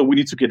 Yeah. So we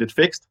need to get it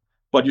fixed.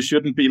 But you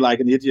shouldn't be like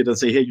an idiot and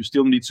say, hey, you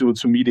still need to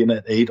meet in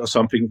at 8 or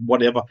something,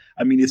 whatever.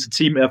 I mean, it's a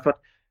team effort.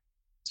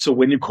 So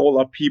when you call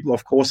up people,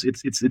 of course,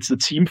 it's a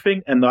team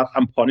thing and not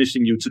I'm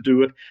punishing you to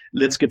do it.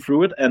 Let's get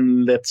through it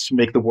and let's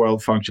make the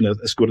world function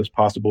as good as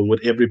possible with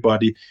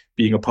everybody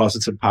being a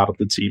positive part of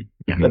the team.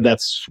 Mm-hmm. And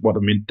that's what I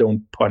mean.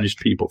 Don't punish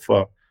people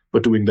for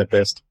doing their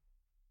best.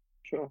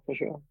 Sure, for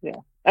sure, yeah.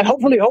 And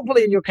hopefully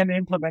you can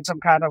implement some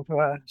kind of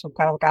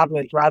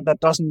guardrail, right? That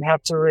doesn't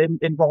have to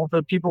involve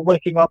the people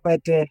waking up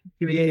at 3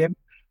 a.m.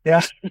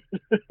 Yeah.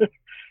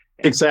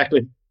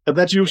 Exactly. And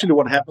that's usually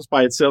what happens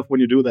by itself when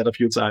you do that a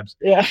few times.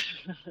 Yeah.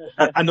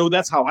 I know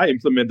that's how I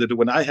implemented it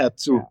when I had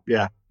to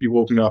be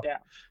woken up. Yeah.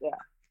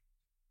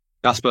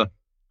 Casper,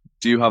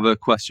 do you have a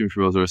question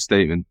for us or a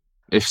statement?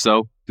 If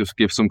so, just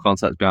give some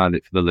context behind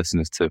it for the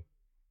listeners too.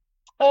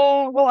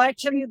 Well,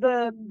 actually,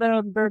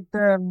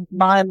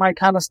 my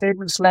kind of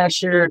statement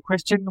 /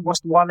 question was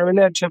the one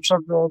earlier in terms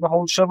of the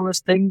whole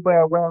serverless thing,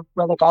 where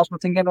the guys were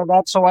thinking of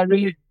that. So I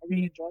really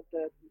enjoyed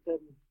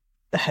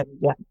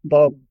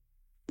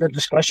the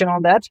discussion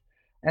on that,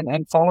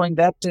 and following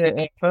that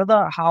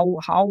further, how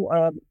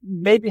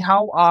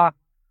are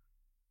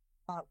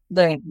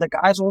the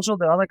guys, also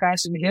the other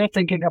guys in here,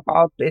 thinking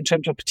about in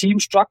terms of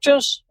team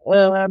structures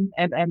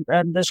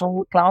and this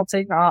whole cloud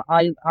thing?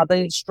 Are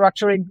they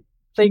structuring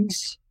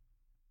things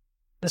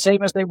the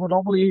same as they would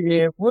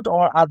normally would,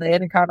 or are there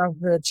any kind of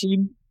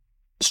team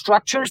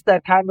structures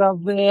that kind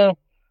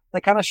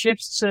of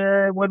shifts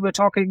when we're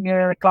talking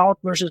cloud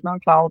versus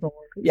non-cloud?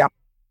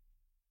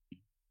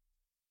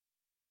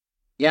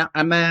 Yeah,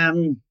 I'm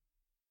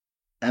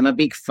I'm a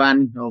big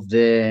fan of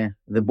the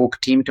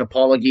book Team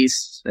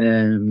Topologies.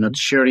 I'm not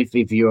sure if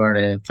you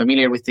are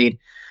familiar with it,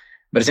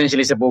 but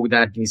essentially it's a book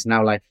that is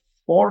now like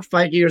 4 or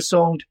 5 years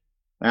old,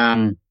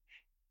 by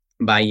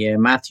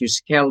Matthew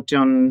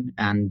Skelton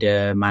and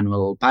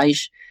Manuel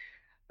Paich.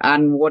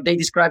 And what they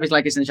describe is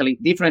like essentially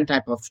different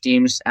type of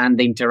teams and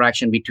the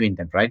interaction between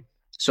them, right?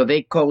 So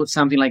they call it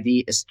something like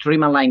the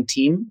streamlined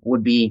team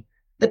would be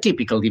the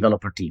typical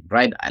developer team,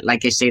 right?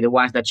 Like I say, the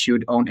ones that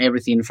should own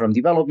everything from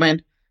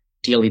development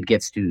till it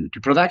gets to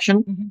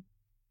production. Mm-hmm.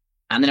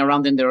 And then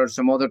around them, there are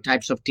some other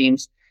types of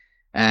teams,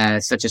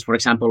 such as, for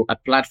example, a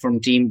platform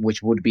team,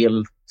 which would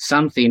build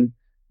something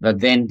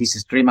that then this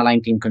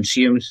streamlined team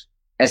consumes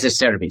as a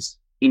service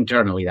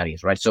internally, that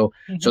is, right? So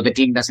the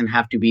team doesn't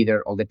have to be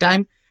there all the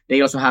time. They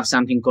also have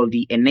something called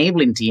the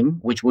enabling team,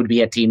 which would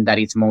be a team that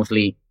is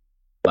mostly,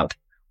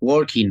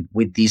 working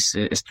with these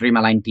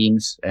streamlined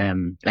teams,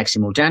 like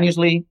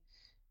simultaneously.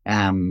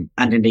 And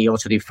then they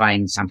also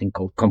define something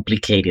called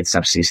complicated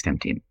subsystem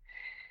team.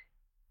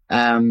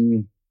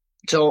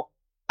 So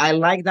I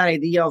like that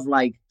idea of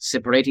like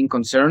separating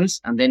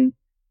concerns and then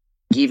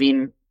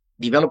giving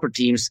developer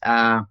teams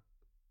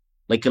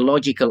like a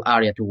logical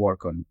area to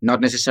work on,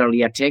 not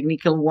necessarily a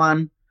technical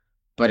one,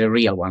 but a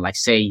real one, like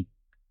say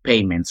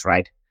payments,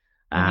 right?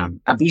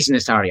 A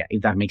business area,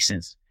 if that makes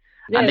sense.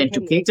 Yeah, and then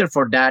to cater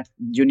for that,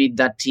 you need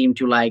that team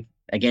to like,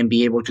 again,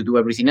 be able to do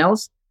everything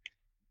else.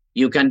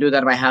 You can do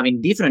that by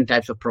having different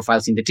types of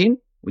profiles in the team,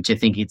 which I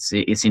think it's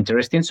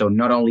interesting. So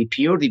not only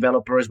pure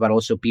developers, but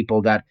also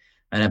people that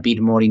are a bit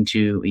more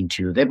into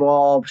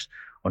DevOps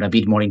or a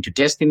bit more into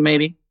testing,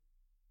 maybe.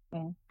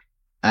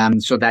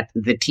 So that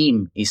the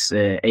team is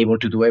able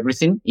to do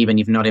everything, even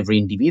if not every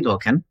individual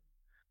can.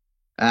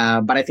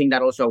 But I think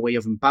that also a way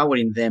of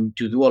empowering them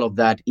to do all of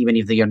that, even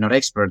if they are not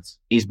experts,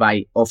 is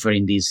by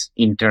offering these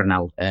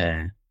internal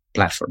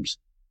platforms.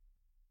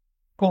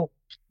 Cool.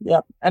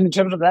 Yeah. And in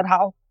terms of that,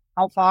 how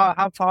far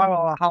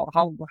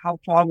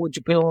would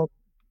you build?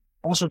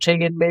 Also take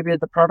in maybe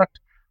the product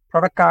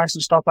guys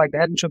and stuff like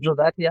that in terms of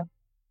that. Yeah.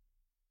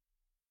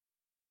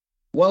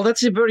 Well,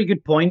 that's a very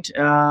good point.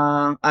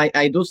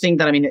 I do think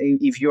that, I mean,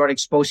 if you are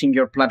exposing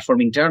your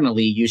platform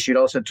internally, you should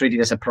also treat it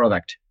as a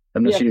product.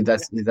 I'm not sure if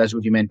that's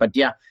what you meant, but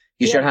you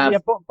should have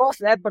both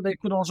that, but it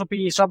could also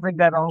be something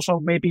that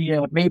also maybe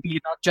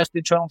not just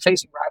internal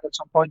facing, right? At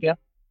some point, yeah.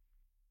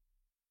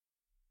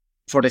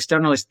 For the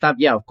external stuff,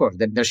 yeah, of course.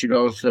 There should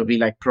also be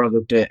like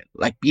product,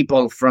 like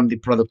people from the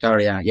product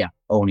area,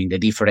 owning the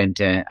different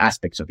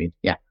aspects of it.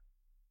 Yeah.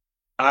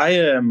 I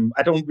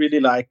don't really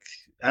like,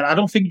 and I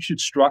don't think you should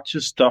structure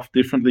stuff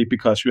differently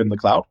because you're in the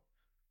cloud.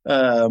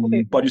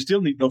 But you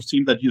still need those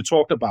teams that you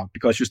talked about,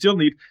 because you still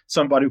need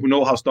somebody who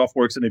knows how stuff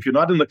works. And if you're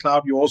not in the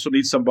cloud, you also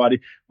need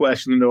somebody who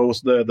actually knows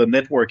the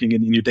networking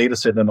in your data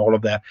set and all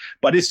of that.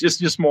 But it's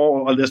just more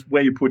or less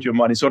where you put your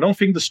money. So I don't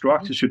think the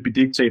structure should be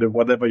dictated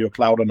whether you're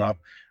cloud or not.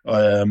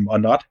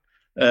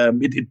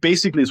 It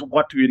basically is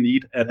what do you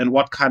need and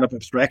what kind of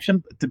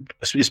abstraction,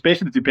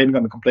 especially depending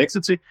on the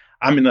complexity.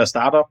 I'm in a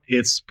startup.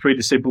 It's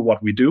pretty simple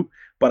what we do.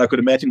 But I could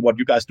imagine what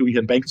you guys do here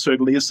in Banking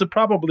Circle is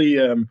probably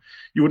you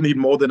would need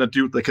more than a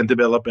dude that can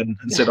develop and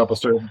set up a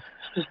server.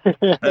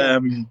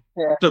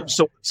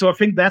 So I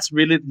think that's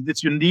really,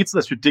 it's your needs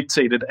that you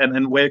dictate it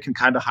and where you can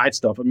kind of hide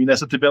stuff. I mean,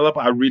 as a developer,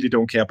 I really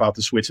don't care about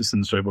the switches in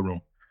the server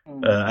room.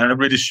 And I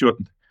really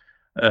shouldn't.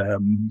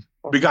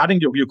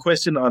 Regarding your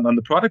question on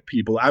the product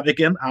people,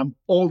 I'm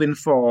all in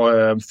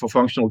for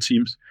functional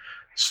teams.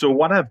 So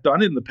what I've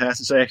done in the past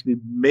is I actually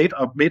made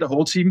a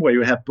whole team where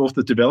you have both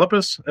the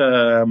developers,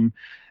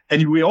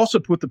 and we also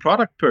put the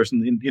product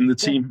person in the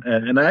team.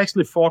 And I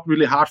actually fought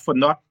really hard for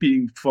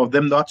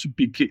them not to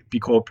be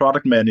called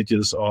product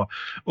managers or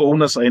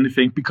owners or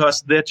anything,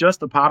 because they're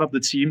just a part of the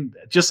team,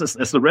 just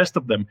as the rest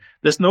of them.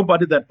 There's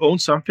nobody that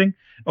owns something.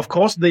 Of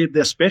course,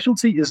 their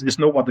specialty is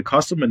know what the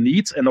customer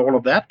needs and all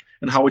of that,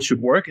 and how it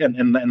should work,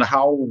 and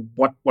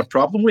what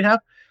problem we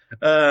have.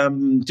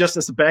 Just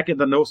as the backend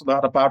that knows a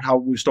lot about how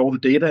we store the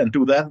data and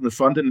do that, and the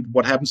front end,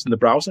 what happens in the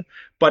browser.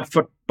 But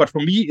for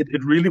me,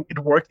 it really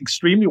worked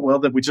extremely well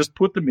that we just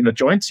put them in a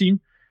joint team,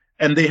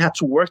 and they had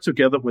to work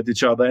together with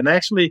each other. And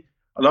actually,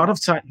 a lot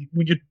of time,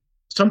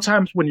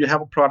 sometimes when you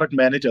have a product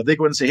manager, they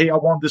go and say, "Hey, I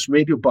want this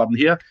radio button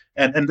here,"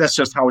 and that's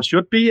just how it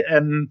should be.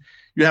 And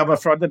you have a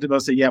front end that will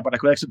say, "Yeah, but I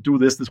could actually do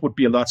this. This would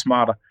be a lot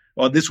smarter,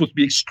 or this would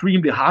be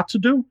extremely hard to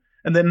do."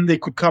 And then they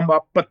could come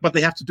up, but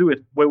they have to do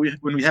it. When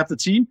we have the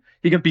team,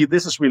 he can be,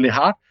 this is really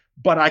hard,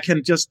 but I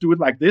can just do it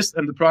like this.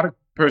 And the product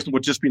person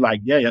would just be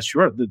like, yeah,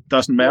 sure, it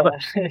doesn't matter.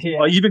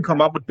 Or even come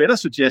up with better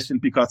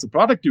suggestions because the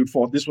product dude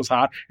thought this was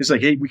hard. It's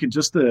like, hey, we can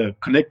just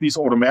connect these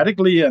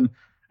automatically, and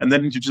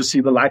then you just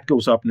see the light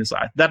goes up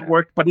inside. That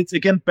worked, but it's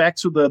again back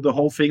to the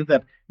whole thing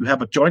that you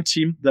have a joint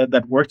team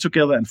that work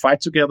together and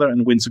fight together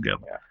and win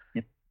together.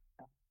 Yeah.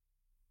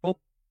 Cool.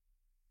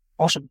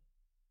 Awesome.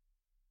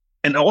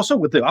 And also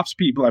with the ops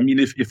people, I mean,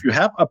 if you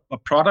have a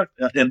product,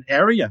 an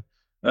area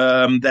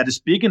that is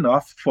big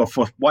enough for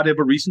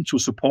whatever reason to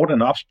support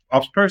an ops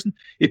person.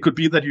 It could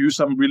be that you use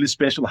some really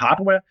special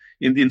hardware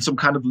in some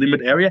kind of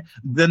limit area.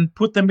 Then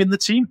put them in the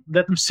team,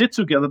 let them sit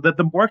together, let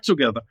them work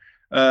together.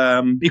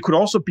 It could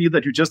also be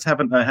that you just have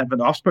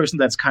an ops person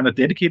that's kind of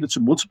dedicated to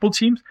multiple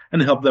teams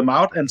and help them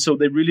out, and so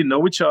they really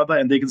know each other,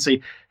 and they can say,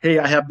 "Hey,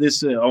 I have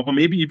this," or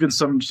maybe even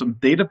some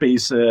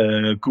database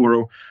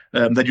guru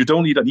that you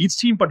don't need on each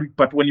team.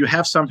 But when you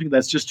have something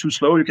that's just too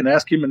slow, you can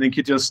ask him, and then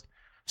he just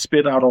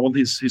spit out all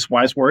his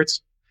wise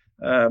words.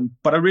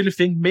 But I really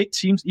think make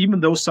teams, even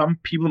though some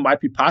people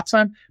might be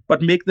part-time,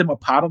 but make them a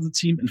part of the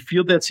team and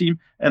feel their team,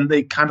 and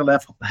they kind of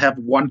have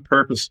one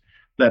purpose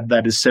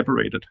that is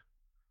separated.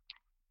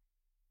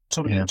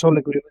 Totally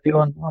agree with you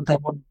on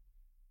that one.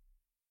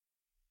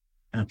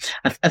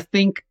 I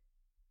think,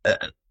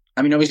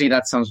 I mean, obviously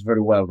that sounds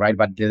very well, right?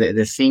 But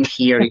the thing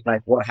here is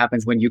like what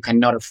happens when you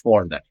cannot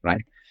afford that,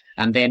 right?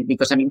 And then,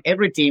 because I mean,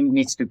 every team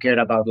needs to care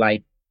about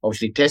like,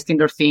 obviously testing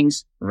their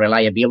things,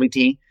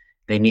 reliability.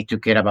 They need to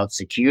care about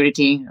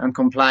security and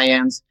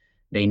compliance.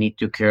 They need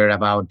to care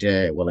about,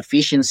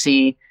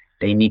 efficiency.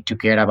 They need to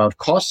care about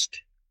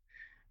cost,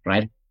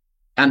 right?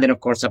 And then, of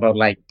course, about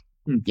like,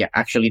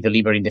 actually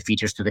delivering the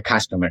features to the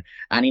customer.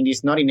 And it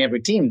is not in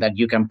every team that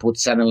you can put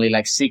suddenly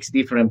like 6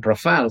 different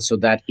profiles so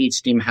that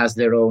each team has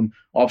their own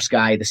ops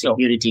guy, the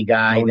security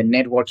guy, the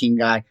networking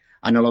guy,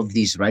 and all of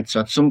these, right? So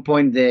at some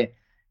point, the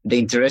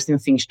interesting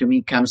things to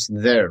me comes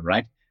there,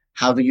 right?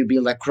 How do you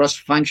build a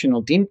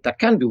cross-functional team that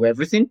can do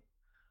everything?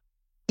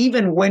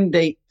 Even when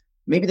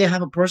maybe they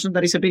have a person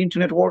that is a bit into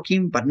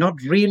networking, but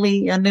not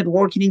really a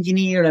networking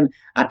engineer. And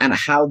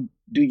how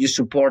do you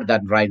support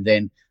that right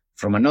then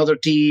from another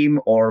team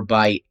or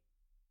by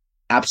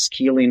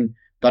upskilling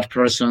that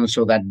person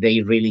so that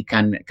they really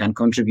can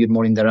contribute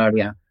more in their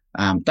area?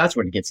 That's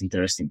where it gets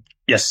interesting.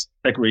 Yes,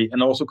 I agree.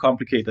 And also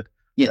complicated.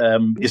 Yeah.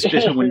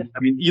 Especially when, I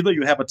mean, either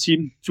you have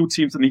two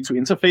teams that need to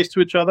interface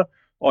to each other,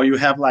 or you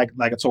have like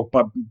I talked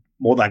about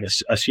more like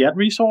a shared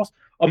resource,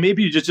 or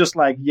maybe you just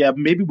like,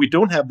 maybe we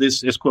don't have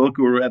this SQL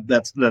guru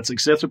that's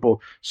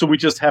accessible, so we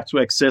just have to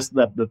accept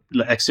that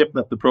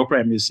the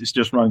program is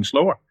just running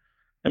slower.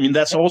 I mean,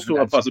 that's also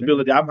a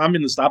possibility. I'm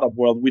in the startup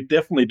world. We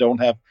definitely don't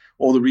have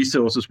all the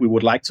resources we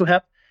would like to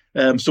have.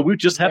 So we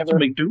just have to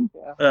make do.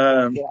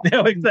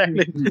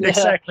 Exactly.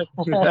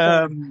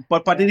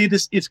 But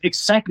it's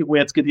exactly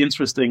where it's getting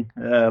interesting.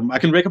 I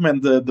can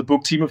recommend the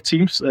book Team of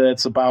Teams.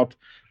 It's about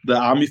the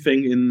army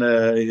thing in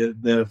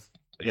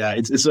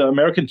it's an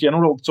American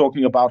general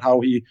talking about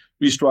how he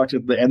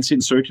restructured the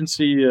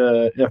anti-insurgency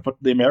effort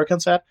the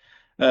Americans had.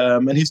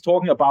 And he's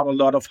talking about a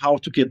lot of how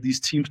to get these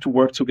teams to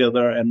work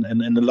together and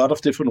in a lot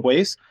of different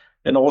ways,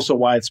 and also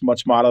why it's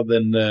much smarter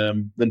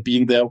than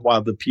being there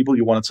while the people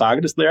you want to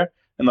target is there,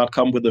 and not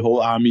come with the whole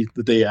army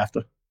the day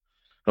after.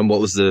 And what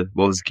was the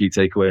key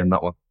takeaway in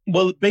that one?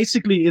 Well,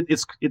 basically,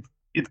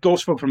 it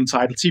goes from the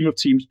title, Team of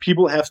Teams.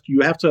 You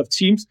have to have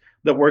teams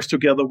that works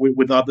together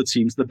with other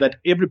teams, that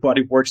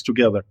everybody works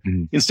together,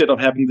 instead of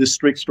having this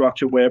strict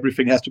structure where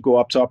everything has to go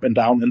up and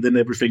down, and then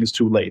everything is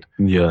too late.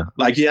 Yeah.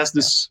 Like he has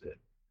this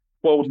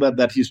quote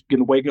that he's going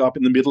to wake up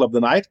in the middle of the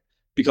night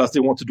because they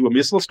want to do a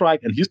missile strike,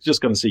 and he's just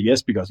going to say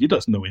yes because he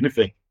doesn't know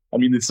anything. I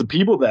mean, it's the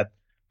people that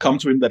come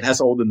to him that has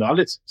all the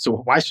knowledge. So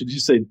why should he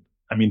say,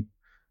 I mean,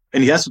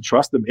 and he has to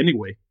trust them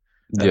anyway.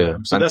 Yeah.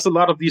 So there's a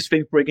lot of these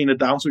things breaking it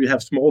down. So you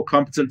have small,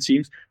 competent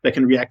teams that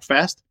can react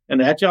fast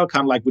and agile,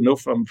 kind of like we know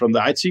from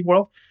the IT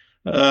world,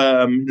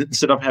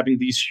 instead of having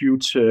these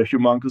huge,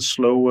 humongous,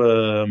 slow,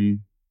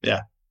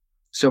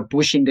 So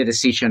pushing the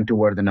decision to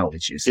where the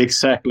knowledge is.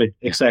 Exactly.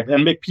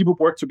 And make people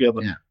work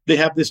together. Yeah. They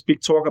have this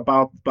big talk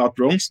about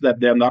drones that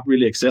they're not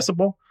really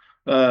accessible.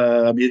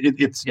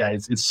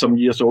 It's some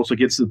years old, so it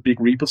gets the big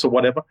reapers or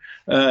whatever.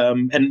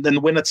 And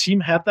then when a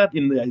team had that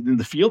in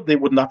the field, they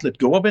would not let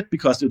go of it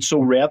because it's so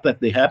rare that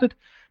they had it.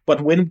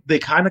 But when they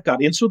kind of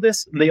got into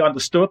this, they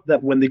understood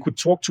that when they could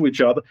talk to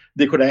each other,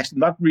 they could actually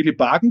not really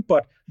bargain,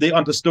 but they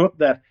understood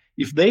that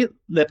if they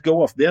let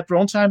go of their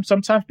drone time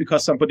sometimes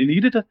because somebody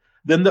needed it,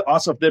 then the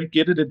odds of them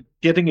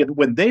getting it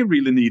when they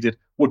really need it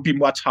would be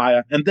much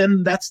higher. And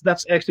then that's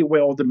actually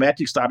where all the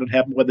magic started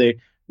happening, where they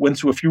went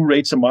to a few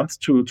raids a month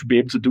to be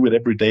able to do it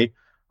every day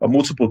or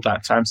multiple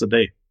times a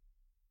day.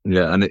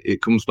 Yeah, and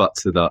it comes back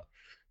to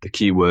the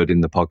key word in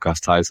the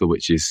podcast title,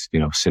 which is,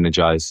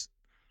 synergize.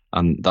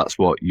 And that's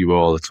what you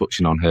all are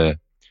touching on here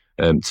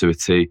to a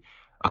T.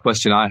 A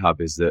question I have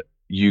is that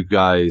you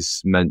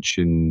guys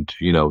mentioned,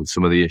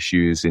 some of the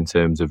issues in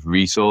terms of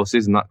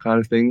resources and that kind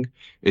of thing.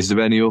 Is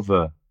there any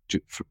other,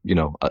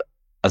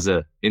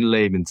 in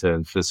layman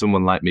terms, for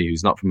someone like me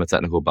who's not from a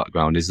technical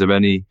background, is there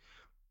any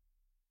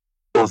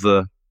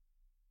other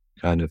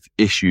kind of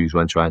issues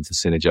when trying to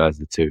synergize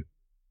the two?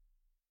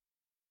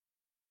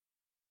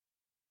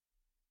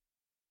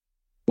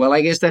 Well,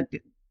 I guess that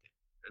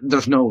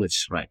there's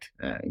knowledge, right?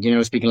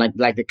 Speaking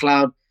like the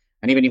cloud,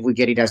 and even if we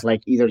get it as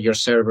like either your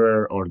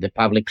server or the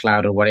public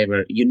cloud or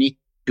whatever, you need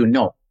to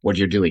know what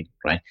you're doing,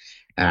 right?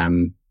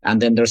 And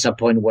then there's a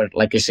point where,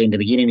 like I say in the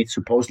beginning, it's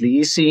supposedly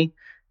easy.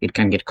 It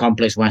can get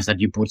complex once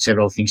that you put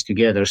several things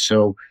together.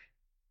 So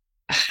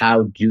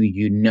how do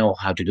you know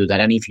how to do that?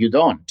 And if you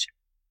don't,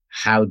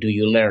 how do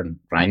you learn,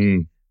 right?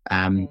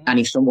 And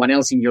if someone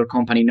else in your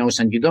company knows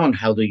and you don't,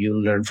 how do you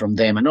learn from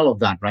them and all of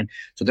that, right?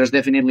 So there's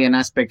definitely an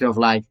aspect of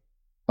like,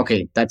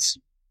 okay, that's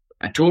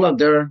a tool out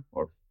there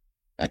or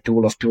a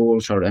tool of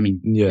tools, or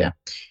yeah.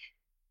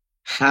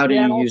 How do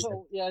you use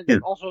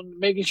it? Also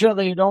making sure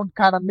that you don't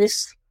kind of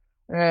miss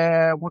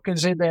what can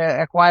say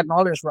the acquired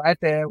knowledge, right?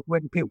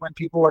 When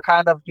people are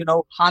kind of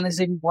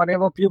harnessing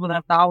whatever people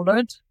have now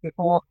learned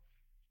before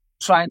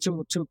trying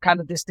to kind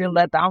of distill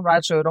that down,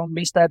 right? So you don't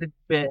miss that if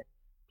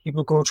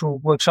people go to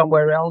work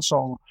somewhere else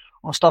or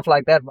stuff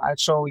like that, right?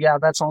 So yeah,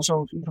 that's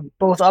also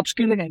both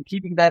upskilling and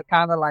keeping that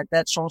kind of like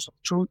that source of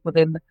truth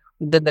within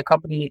the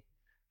company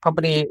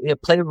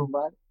playroom,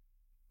 right?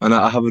 And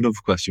I have another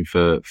question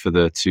for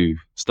the two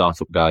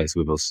startup guys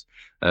with us.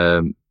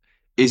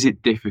 Is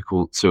it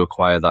difficult to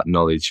acquire that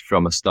knowledge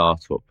from a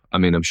startup? I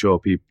mean, I'm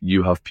sure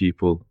you have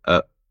people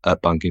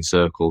at Banking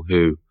Circle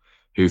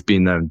who've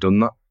been there and done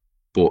that,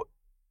 but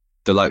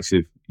the likes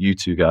of you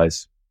two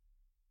guys,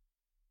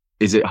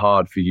 is it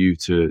hard for you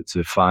to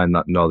find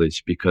that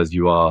knowledge because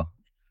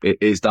it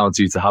is down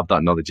to you to have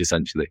that knowledge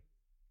essentially?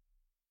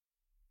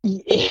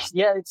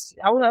 Yeah,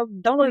 I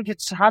don't know if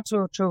it's hard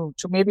to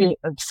maybe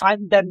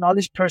find that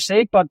knowledge per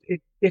se, but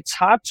it's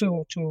hard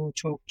to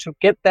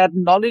get that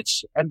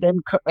knowledge and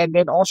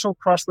then also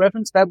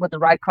cross-reference that with the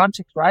right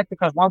context, right?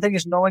 Because one thing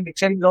is knowing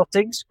exactly those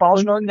things, but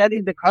also knowing that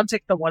in the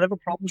context of whatever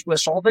problems we're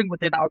solving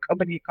within our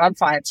company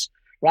confines,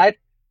 right?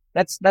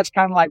 That's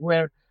kind of like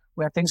where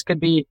things can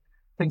be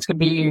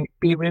really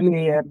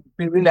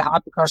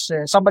hard, because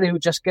somebody who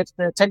just gets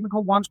the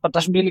technical ones but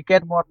doesn't really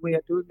get what we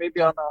are doing maybe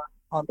on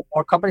the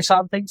more company side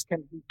of things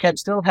can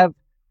still have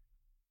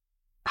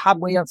hard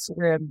way of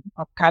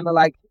kind of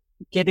like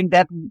getting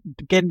that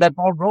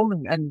ball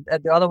rolling, and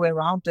the other way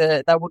around,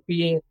 that would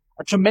be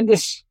a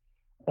tremendous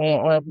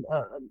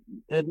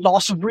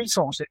loss of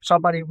resources if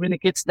somebody really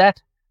gets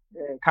that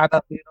kind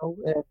of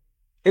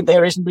if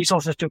there isn't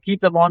resources to keep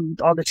them on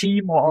the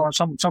team or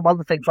some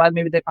other things, right?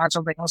 Maybe they find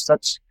something else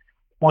that's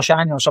more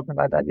shiny or something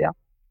like that. Yeah.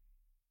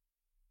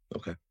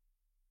 Okay.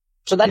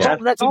 So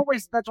that's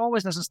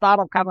always as a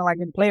startup kind of like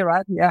in play,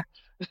 right? Yeah.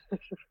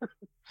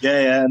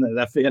 Yeah,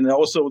 and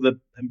also that,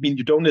 I mean,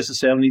 you don't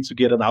necessarily need to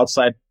get an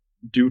outside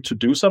dude to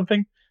do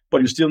something,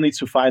 but you still need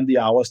to find the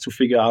hours to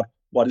figure out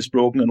what is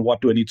broken and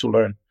what do I need to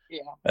learn. Yeah.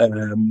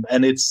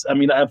 And it's, I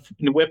mean,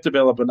 in web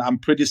development, I'm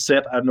pretty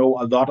set. I know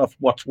a lot of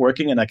what's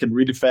working, and I can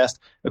really fast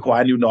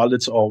acquire new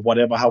knowledge or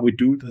whatever, how we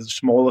do the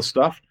smaller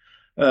stuff.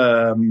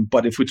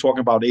 But if we're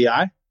talking about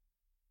AI,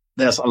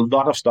 there's a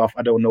lot of stuff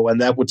I don't know,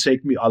 and that would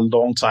take me a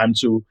long time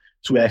to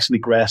actually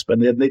grasp.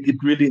 And it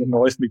really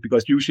annoys me,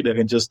 because usually I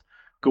can just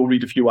go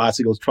read a few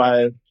articles,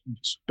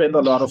 spend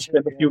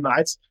a few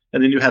nights,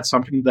 and then you had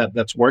something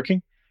that's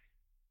working.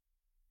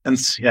 And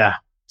yeah,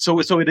 so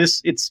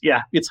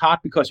it's hard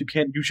because you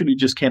usually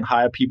just can't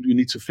hire people. You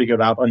need to figure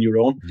it out on your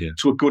own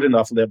to a good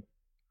enough level.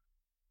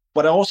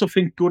 But I also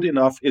think good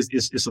enough is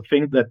a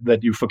thing that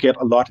you forget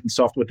a lot in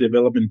software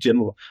development in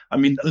general. I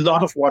mean, a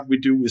lot of what we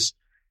do is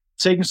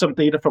taking some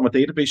data from a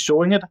database,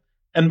 showing it,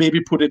 and maybe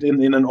put it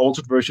in an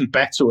altered version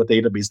back to a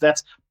database.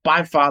 That's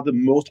by far the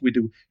most we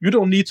do. You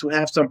don't need to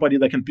have somebody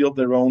that can build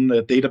their own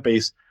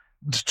database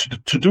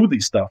to do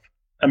this stuff.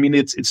 I mean,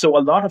 it's so a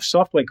lot of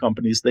software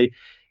companies,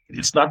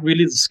 it's not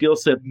really the skill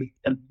set,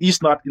 at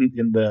least not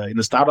in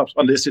the startups,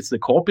 unless it's the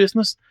core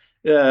business.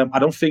 I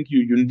don't think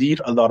you need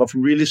a lot of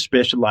really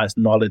specialized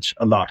knowledge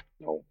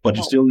but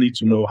you still need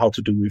to know how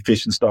to do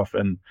efficient stuff.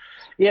 And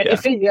then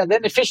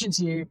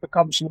efficiency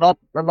becomes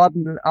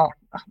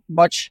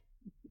much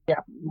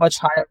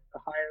higher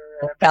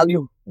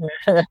value.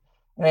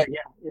 If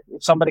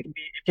somebody can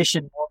be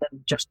efficient more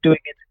than just doing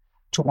it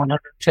to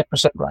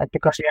 110%, right?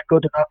 Because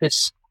good enough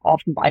is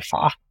often by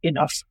far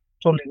enough.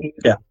 Totally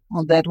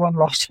on that one,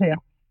 Ross.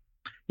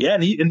 Yeah,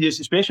 and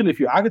especially if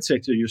you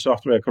architecture your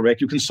software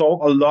correct, you can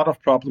solve a lot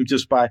of problems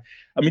just by,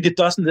 I mean, it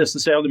doesn't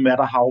necessarily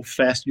matter how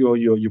fast your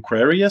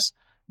query is,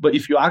 but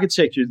if you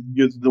architecture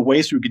the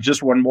ways you can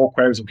just run more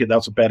queries, okay,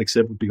 that's a bad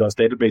example because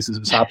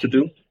databases is hard to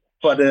do,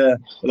 but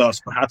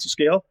it's hard to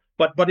scale.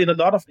 But in a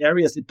lot of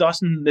areas, it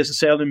doesn't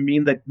necessarily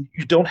mean that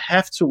you don't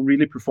have to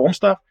really perform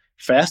stuff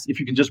fast. If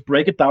you can just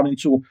break it down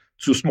into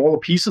smaller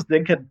pieces,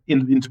 then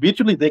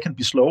individually they can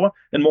be slower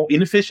and more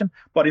inefficient,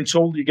 but in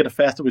total you get a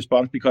faster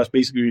response because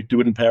basically you do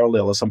it in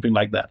parallel or something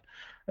like that.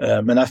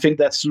 And I think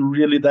that's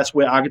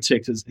where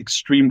architecture is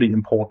extremely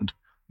important,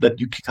 that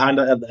you kind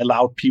of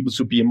allow people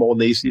to be more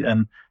lazy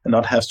and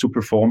not have to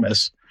perform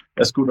as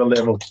good a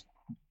level.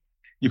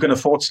 You can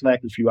afford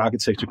slack if you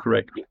architecture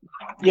correctly.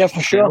 Yeah,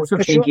 for sure. I also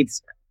think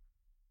it's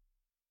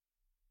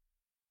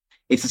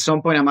at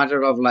some point a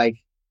matter of like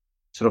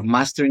sort of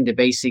mastering the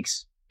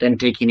basics, then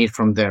taking it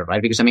from there,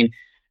 right? Because I mean,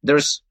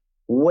 there's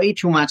way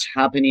too much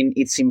happening.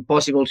 It's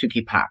impossible to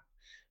keep up,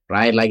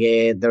 right? Like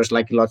there's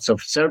like lots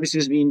of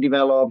services being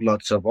developed,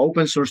 lots of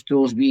open source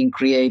tools being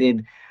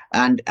created,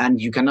 and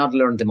you cannot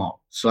learn them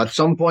all. So at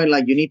some point,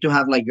 like you need to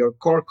have like your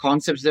core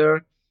concepts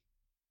there,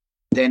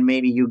 then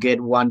maybe you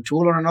get one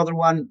tool or another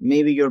one.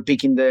 Maybe you're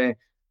picking the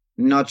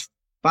not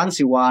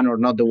fancy one or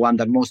not the one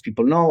that most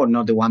people know or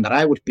not the one that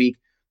I would pick,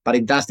 but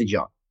it does the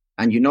job.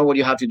 And you know what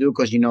you have to do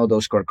because you know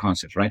those core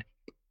concepts, right?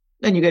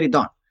 Then you get it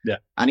done. Yeah.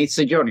 And it's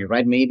a journey,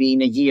 right? Maybe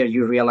in a year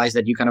you realize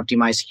that you can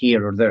optimize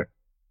here or there.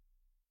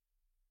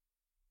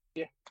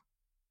 Yeah.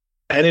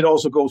 And it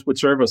also goes with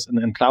servers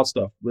and cloud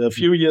stuff.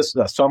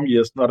 Some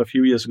years, not a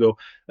few years ago,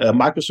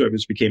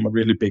 microservice became a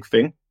really big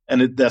thing.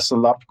 And there's a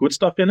lot of good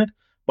stuff in it.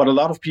 But a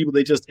lot of people,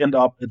 they just end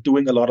up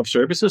doing a lot of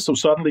services. So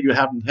suddenly you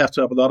have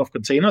to have a lot of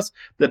containers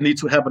that need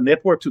to have a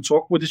network to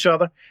talk with each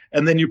other.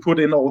 And then you put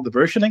in all the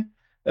versioning,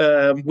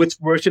 which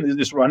version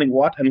is running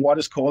what and what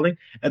is calling.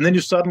 And then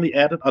you suddenly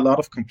added a lot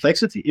of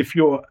complexity.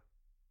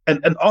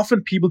 And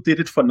often people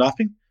did it for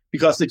nothing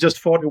because they just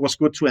thought it was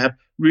good to have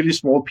really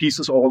small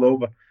pieces all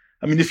over.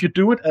 I mean, if you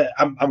do it,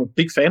 I'm a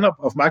big fan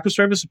of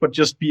microservices, but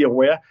just be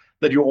aware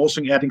that you're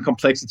also adding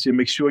complexity and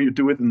make sure you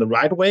do it in the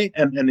right way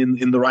and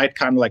in the right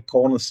kind of like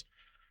corners.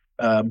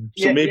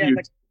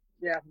 The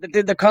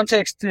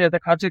context of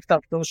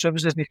those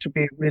services needs to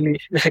be really,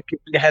 like,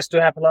 it has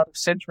to have a lot of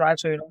sense, right?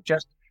 So you don't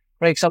just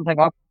break something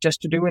up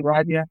just to do it,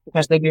 right? Yeah,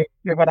 because then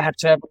you're going to have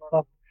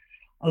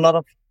a lot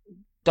of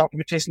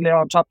documentation there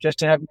on top just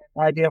to have an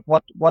idea of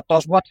what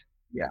does what.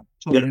 Yeah.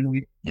 So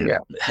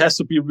It has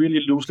to be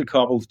really loosely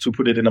coupled to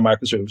put it in a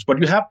microservice. But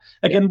you have,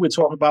 again, we're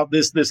talking about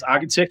this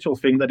architectural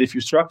thing that if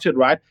you structure it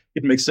right,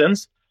 it makes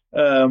sense.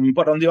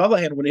 But on the other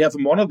hand, when you have a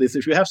monolith,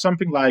 if you have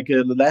something like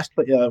the last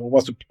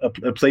was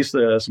a place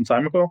some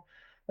time ago,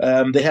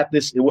 they had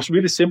this. It was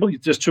really simple. You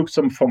just took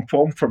some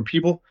form from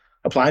people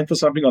applying for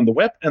something on the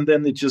web, and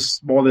then it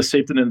just more or less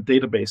saved it in a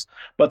database.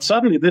 But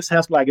suddenly, this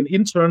has like an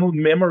internal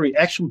memory,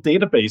 actual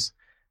database.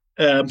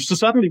 So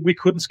suddenly, we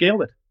couldn't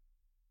scale it.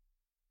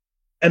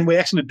 And we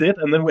actually did,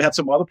 and then we had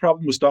some other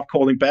problem with stuff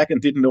calling back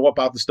and didn't know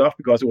about the stuff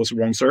because it was the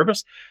wrong server.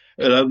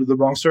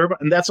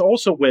 And that's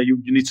also where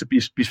you need to be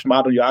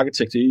smart on your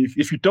architecture.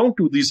 If you don't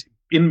do these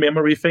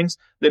in-memory things,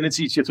 then it's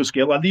easier to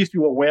scale. At least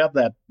you're aware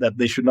that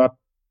they should not.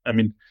 I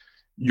mean,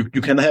 you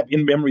can have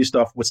in-memory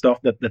stuff with stuff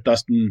that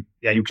doesn't.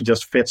 Yeah, you can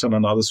just fetch on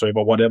another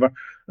server or whatever.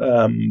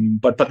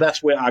 But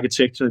that's where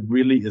architecture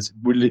really is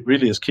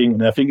king.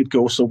 And I think it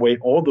goes away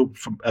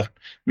from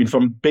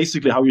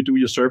basically how you do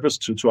your service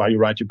to how you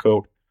write your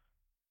code.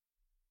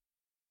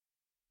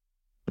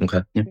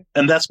 Okay. Yeah.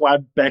 And that's why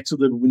back to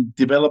when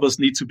developers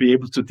need to be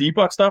able to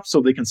debug stuff so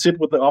they can sit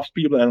with the ops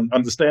people and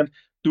understand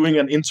doing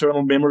an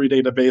internal memory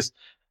database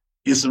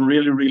is a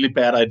really, really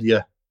bad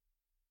idea.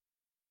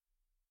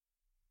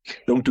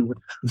 Don't do it.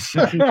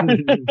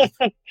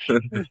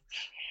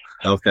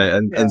 Okay.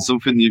 And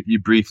something you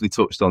briefly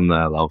touched on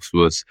there, Laus,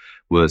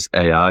 was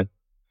AI.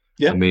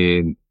 Yeah. I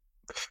mean,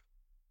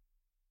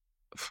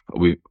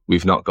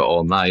 we've not got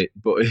all night,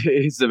 but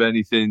is there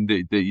anything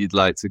that you'd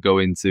like to go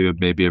into,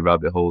 maybe a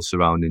rabbit hole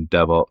surrounding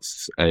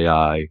DevOps,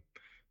 AI,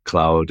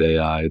 cloud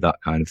AI, that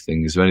kind of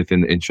thing? Is there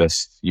anything that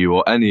interests you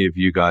or any of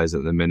you guys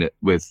at the minute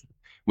with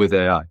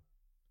AI?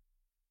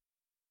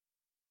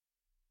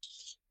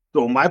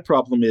 So my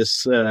problem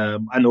is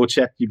I know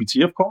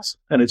ChatGPT, of course,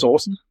 and it's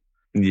awesome.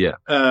 Yeah.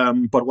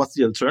 But what's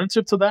the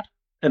alternative to that?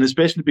 And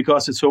especially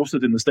because it's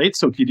hosted in the States,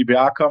 so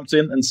GDPR comes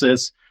in and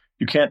says,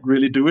 you can't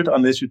really do it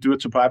unless you do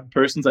it to private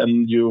persons,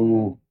 and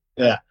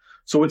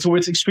So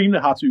it's extremely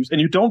hard to use,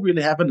 and you don't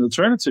really have an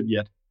alternative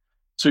yet.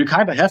 So you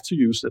kind of have to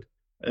use it.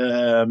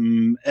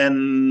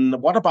 And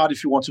what about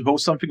if you want to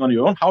host something on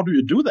your own? How do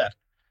you do that?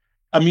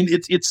 I mean,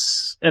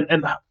 it's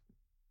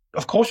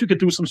of course you could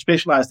do some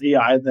specialized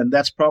AI, and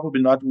that's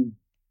probably not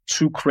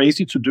too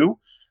crazy to do.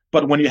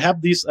 But when you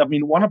have these, I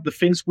mean, one of the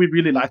things we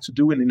really like to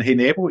do in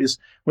Heinebo is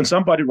when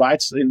somebody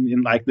writes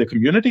in like the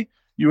community.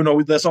 You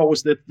know, there's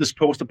always this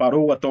post about,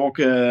 a dog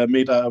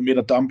made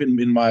a dump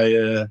in my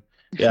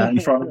in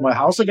front of my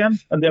house again,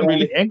 and they're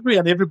really angry,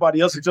 and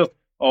everybody else is just,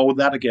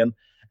 that again.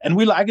 And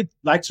we like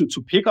to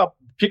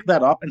pick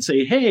that up and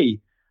say, hey,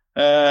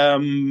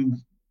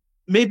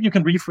 maybe you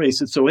can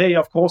rephrase it. So, hey,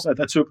 of course, I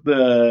took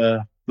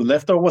the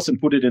leftovers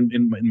and put it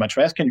in my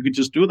trash can. You can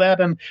just do that,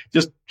 and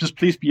just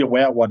please be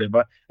aware of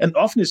whatever. And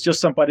often it's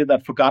just somebody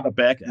that forgot a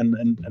bag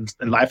and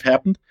life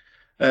happened.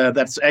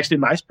 That's actually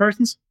nice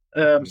persons.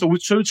 So we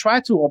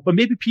try to, but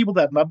maybe people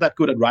that are not that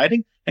good at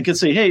writing and can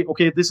say, hey,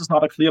 okay, this is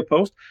not a clear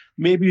post.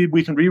 Maybe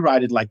we can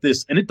rewrite it like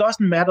this. And it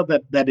doesn't matter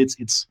that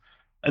it's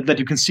that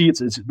you can see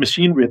it's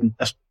machine written.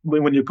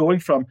 When you're going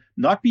from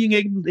not being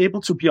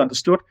able to be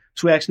understood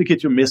to actually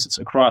get your message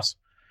across.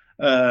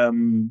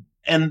 And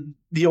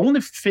the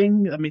only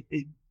thing, I mean,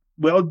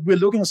 we're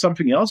looking at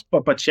something else,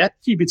 but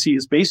ChatGPT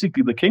is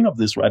basically the king of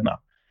this right now.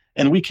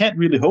 And we can't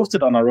really host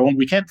it on our own.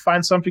 We can't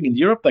find something in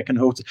Europe that can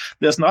host it.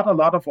 There's not a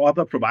lot of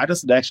other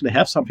providers that actually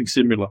have something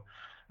similar.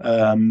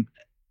 I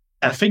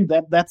think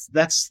that's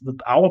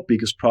our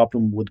biggest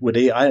problem with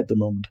AI at the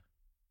moment.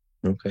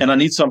 Okay. And I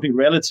need something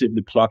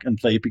relatively plug and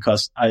play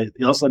because I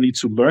also need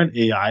to learn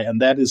AI,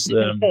 and that is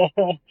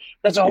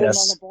that's a whole other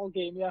ball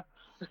game. Yeah.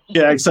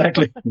 Yeah,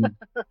 exactly. Yeah.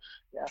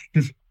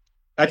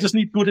 I just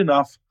need good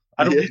enough.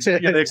 I don't need to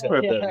be an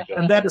expert,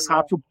 and that is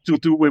hard to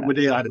do with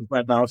AI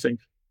right now, I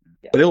think.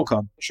 But it'll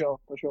come. For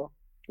sure.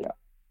 Yeah.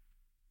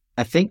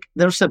 I think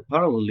there's a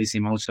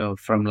parallelism also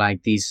from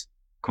like these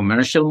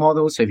commercial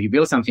models. So if you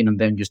build something on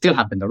them, you still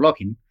have vendor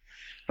lock-in,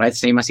 right?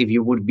 Same as if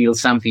you would build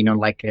something on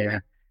like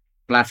a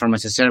platform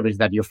as a service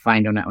that you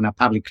find on a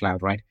public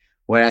cloud, right?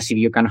 Whereas if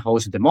you can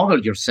host the model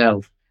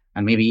yourself,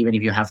 and maybe even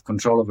if you have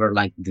control over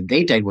like the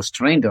data it was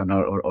trained on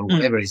or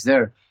whatever is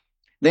there,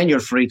 then you're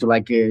free to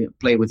like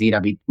play with it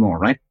a bit more,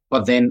 right?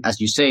 But then, as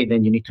you say,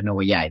 then you need to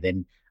know AI,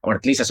 then, or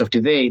at least as of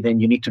today, then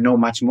you need to know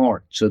much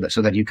more so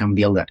that you can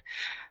build that.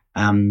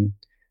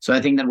 So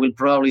I think that we'll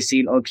probably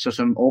see also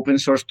some open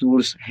source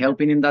tools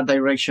helping in that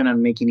direction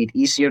and making it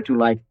easier to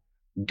like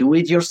do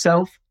it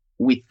yourself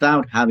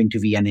without having to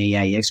be an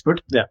AI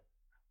expert. Yeah.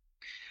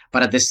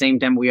 But at the same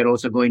time, we are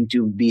also going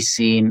to be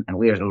seeing, and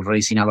we are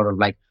already seeing a lot of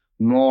like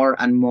more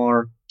and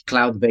more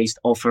cloud-based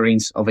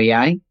offerings of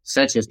AI,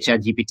 such as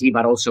ChatGPT,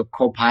 but also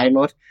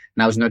Copilot.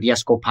 Now it's not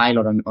just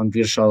Copilot on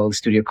Visual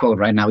Studio Code,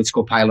 right? Now it's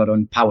Copilot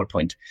on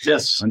PowerPoint.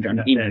 Yes.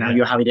 Now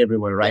you have it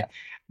everywhere, right?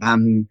 Yeah.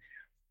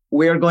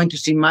 We are going to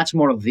see much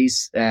more of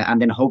this,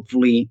 and then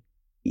hopefully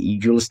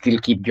you'll still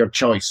keep your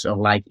choice of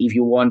like, if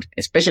you want,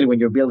 especially when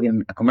you're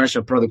building a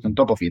commercial product on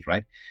top of it,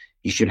 right?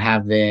 You should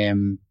have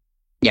the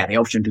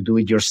option to do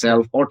it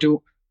yourself or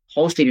to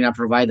host it in a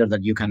provider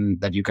that you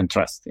can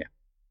trust. Yeah.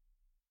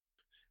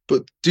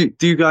 But do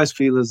you guys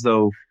feel as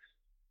though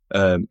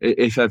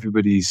if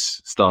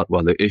everybody's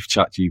if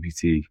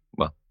ChatGPT,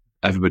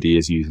 everybody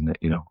is using it,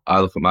 you know,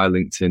 I look at my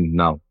LinkedIn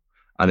now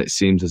and it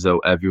seems as though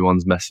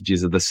everyone's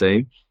messages are the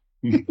same.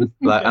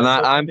 Like,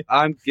 and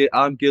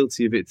I'm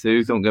guilty of it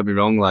too. Don't get me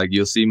wrong. Like,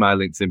 you'll see my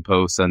LinkedIn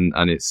posts and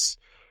it's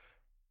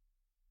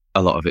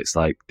a lot of it's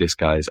like, this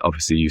guy's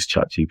obviously used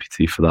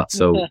ChatGPT for that.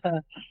 So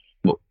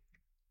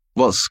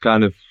what's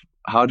kind of,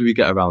 how do we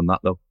get around that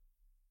though?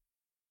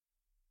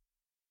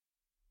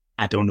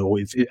 I don't know.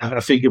 I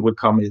think it would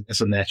come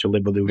as a natural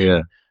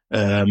evolution.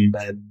 Yeah.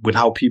 With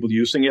how people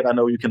using it, I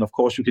know you can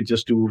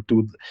just do.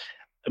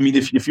 I mean,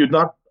 if you're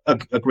not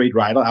a great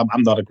writer,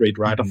 I'm not a great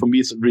writer. Mm-hmm. For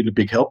me, it's a really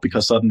big help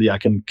because suddenly I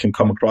can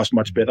come across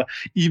much better.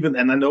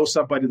 And I know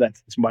somebody that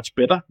is much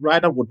better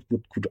writer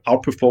could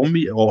outperform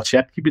me or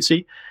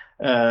ChatGPT.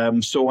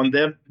 So on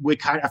them,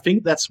 I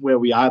think that's where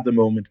we are at the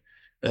moment.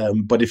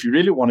 But if you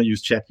really want to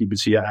use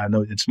ChatGPT, I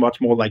know it's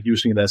much more like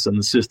using it as an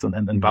assistant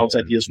and bounce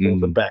ideas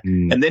forward and back,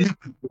 and then you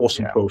can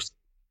awesome post.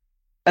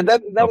 And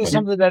that is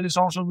something that is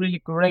also really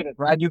great,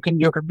 right? You can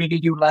really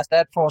utilize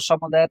that for some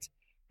of that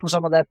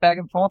back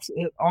and forth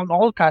on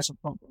all kinds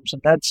of problems,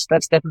 and that's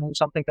definitely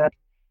something that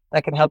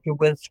can help you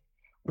with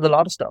a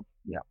lot of stuff.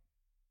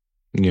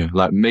 Yeah,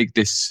 like make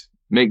this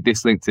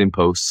LinkedIn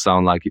post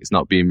sound like it's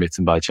not being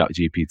written by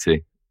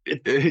ChatGPT.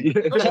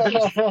 It's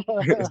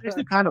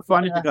kind of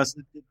funny because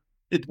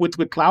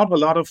with cloud, a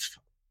lot of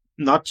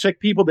not tech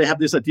people, they have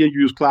this idea: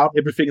 you use cloud,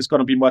 everything is going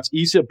to be much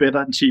easier, better,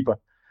 and cheaper.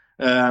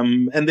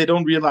 And they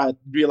don't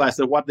realize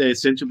that what they're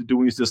essentially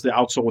doing is just they're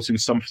outsourcing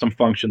some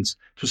functions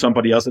to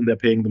somebody else, and they're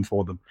paying them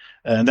for them.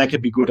 And that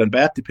can be good and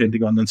bad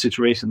depending on the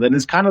situation. Then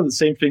it's kind of the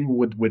same thing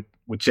with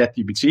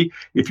ChatGPT.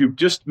 If you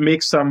just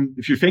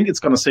if you think it's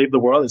going to save the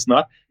world, it's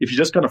not. If you're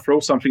just going to throw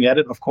something at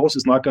it, of course,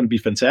 it's not going to be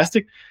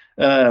fantastic.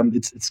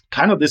 It's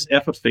kind of this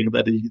effort thing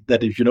that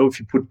if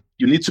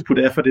you need to put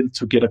effort in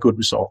to get a good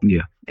result.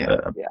 Yeah.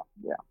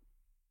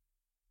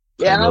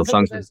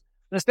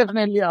 There's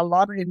definitely a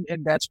lot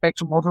in that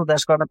spectrum model.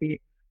 There's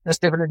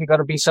definitely going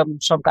to be some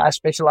guys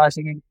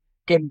specializing in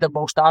getting the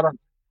most out of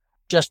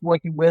just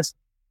working with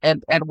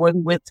and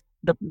working with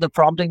the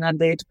prompting and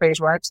the interface,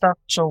 right, stuff.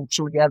 So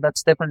yeah,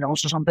 that's definitely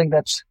also something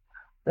that's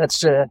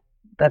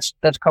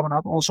coming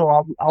up. Also,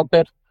 I'll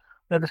bet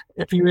that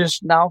a few years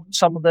now,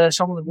 some of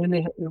the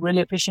really really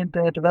efficient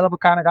developer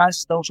kind of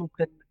guys, those who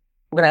can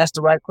ask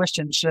the right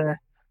questions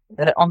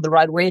on the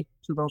right way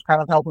to those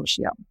kind of helpers.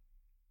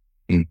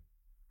 Yeah.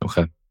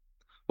 Okay.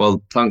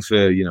 Well, thanks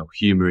for,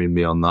 humouring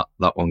me on that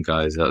one,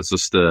 guys. That's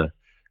just a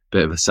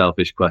bit of a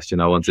selfish question.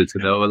 I wanted to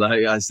know,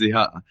 like, actually,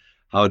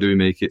 how do we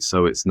make it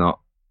so it's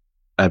not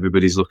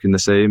everybody's looking the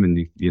same,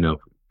 and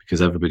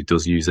because everybody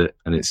does use it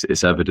and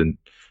it's evident.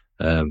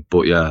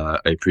 But yeah,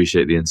 I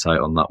appreciate the insight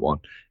on that one.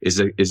 Is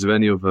there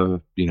any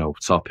other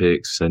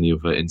topics, any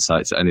other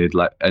insights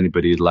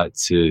anybody would like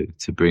to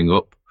bring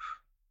up?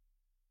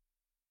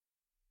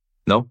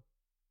 No?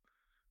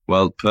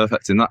 Well,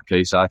 perfect. In that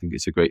case, I think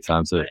it's a great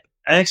time to.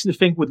 I actually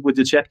think with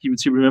the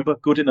ChatGPT, remember,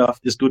 good enough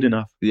is good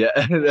enough. Yeah,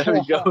 there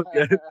we go.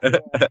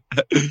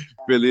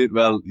 Brilliant.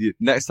 Well,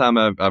 next time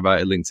I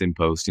write a LinkedIn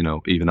post,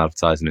 even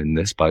advertising in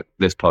this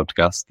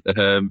podcast,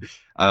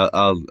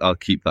 I'll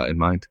keep that in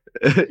mind.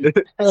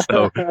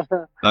 So,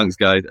 thanks,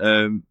 guys.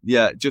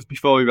 Just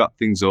before we wrap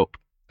things up,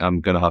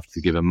 I'm going to have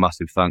to give a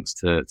massive thanks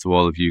to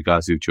all of you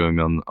guys who've joined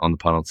me on the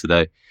panel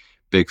today.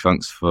 Big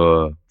thanks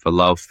for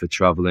Lauf for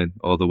travelling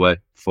all the way.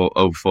 For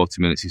over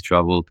 40 minutes he's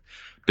travelled.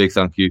 Big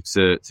thank you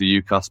to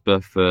you, Casper,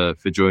 for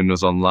joining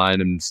us online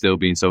and still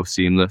being so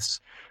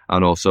seamless.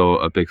 And also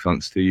a big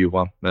thanks to you,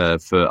 Juan,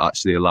 for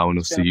actually allowing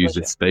us to use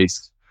this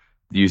space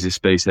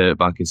here at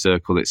Banking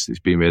Circle. It's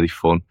been really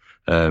fun.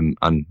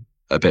 And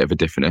a bit of a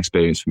different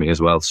experience for me as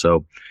well.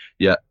 So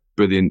yeah,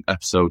 brilliant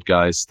episode,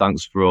 guys.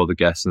 Thanks for all the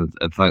guests and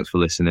thanks for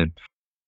listening.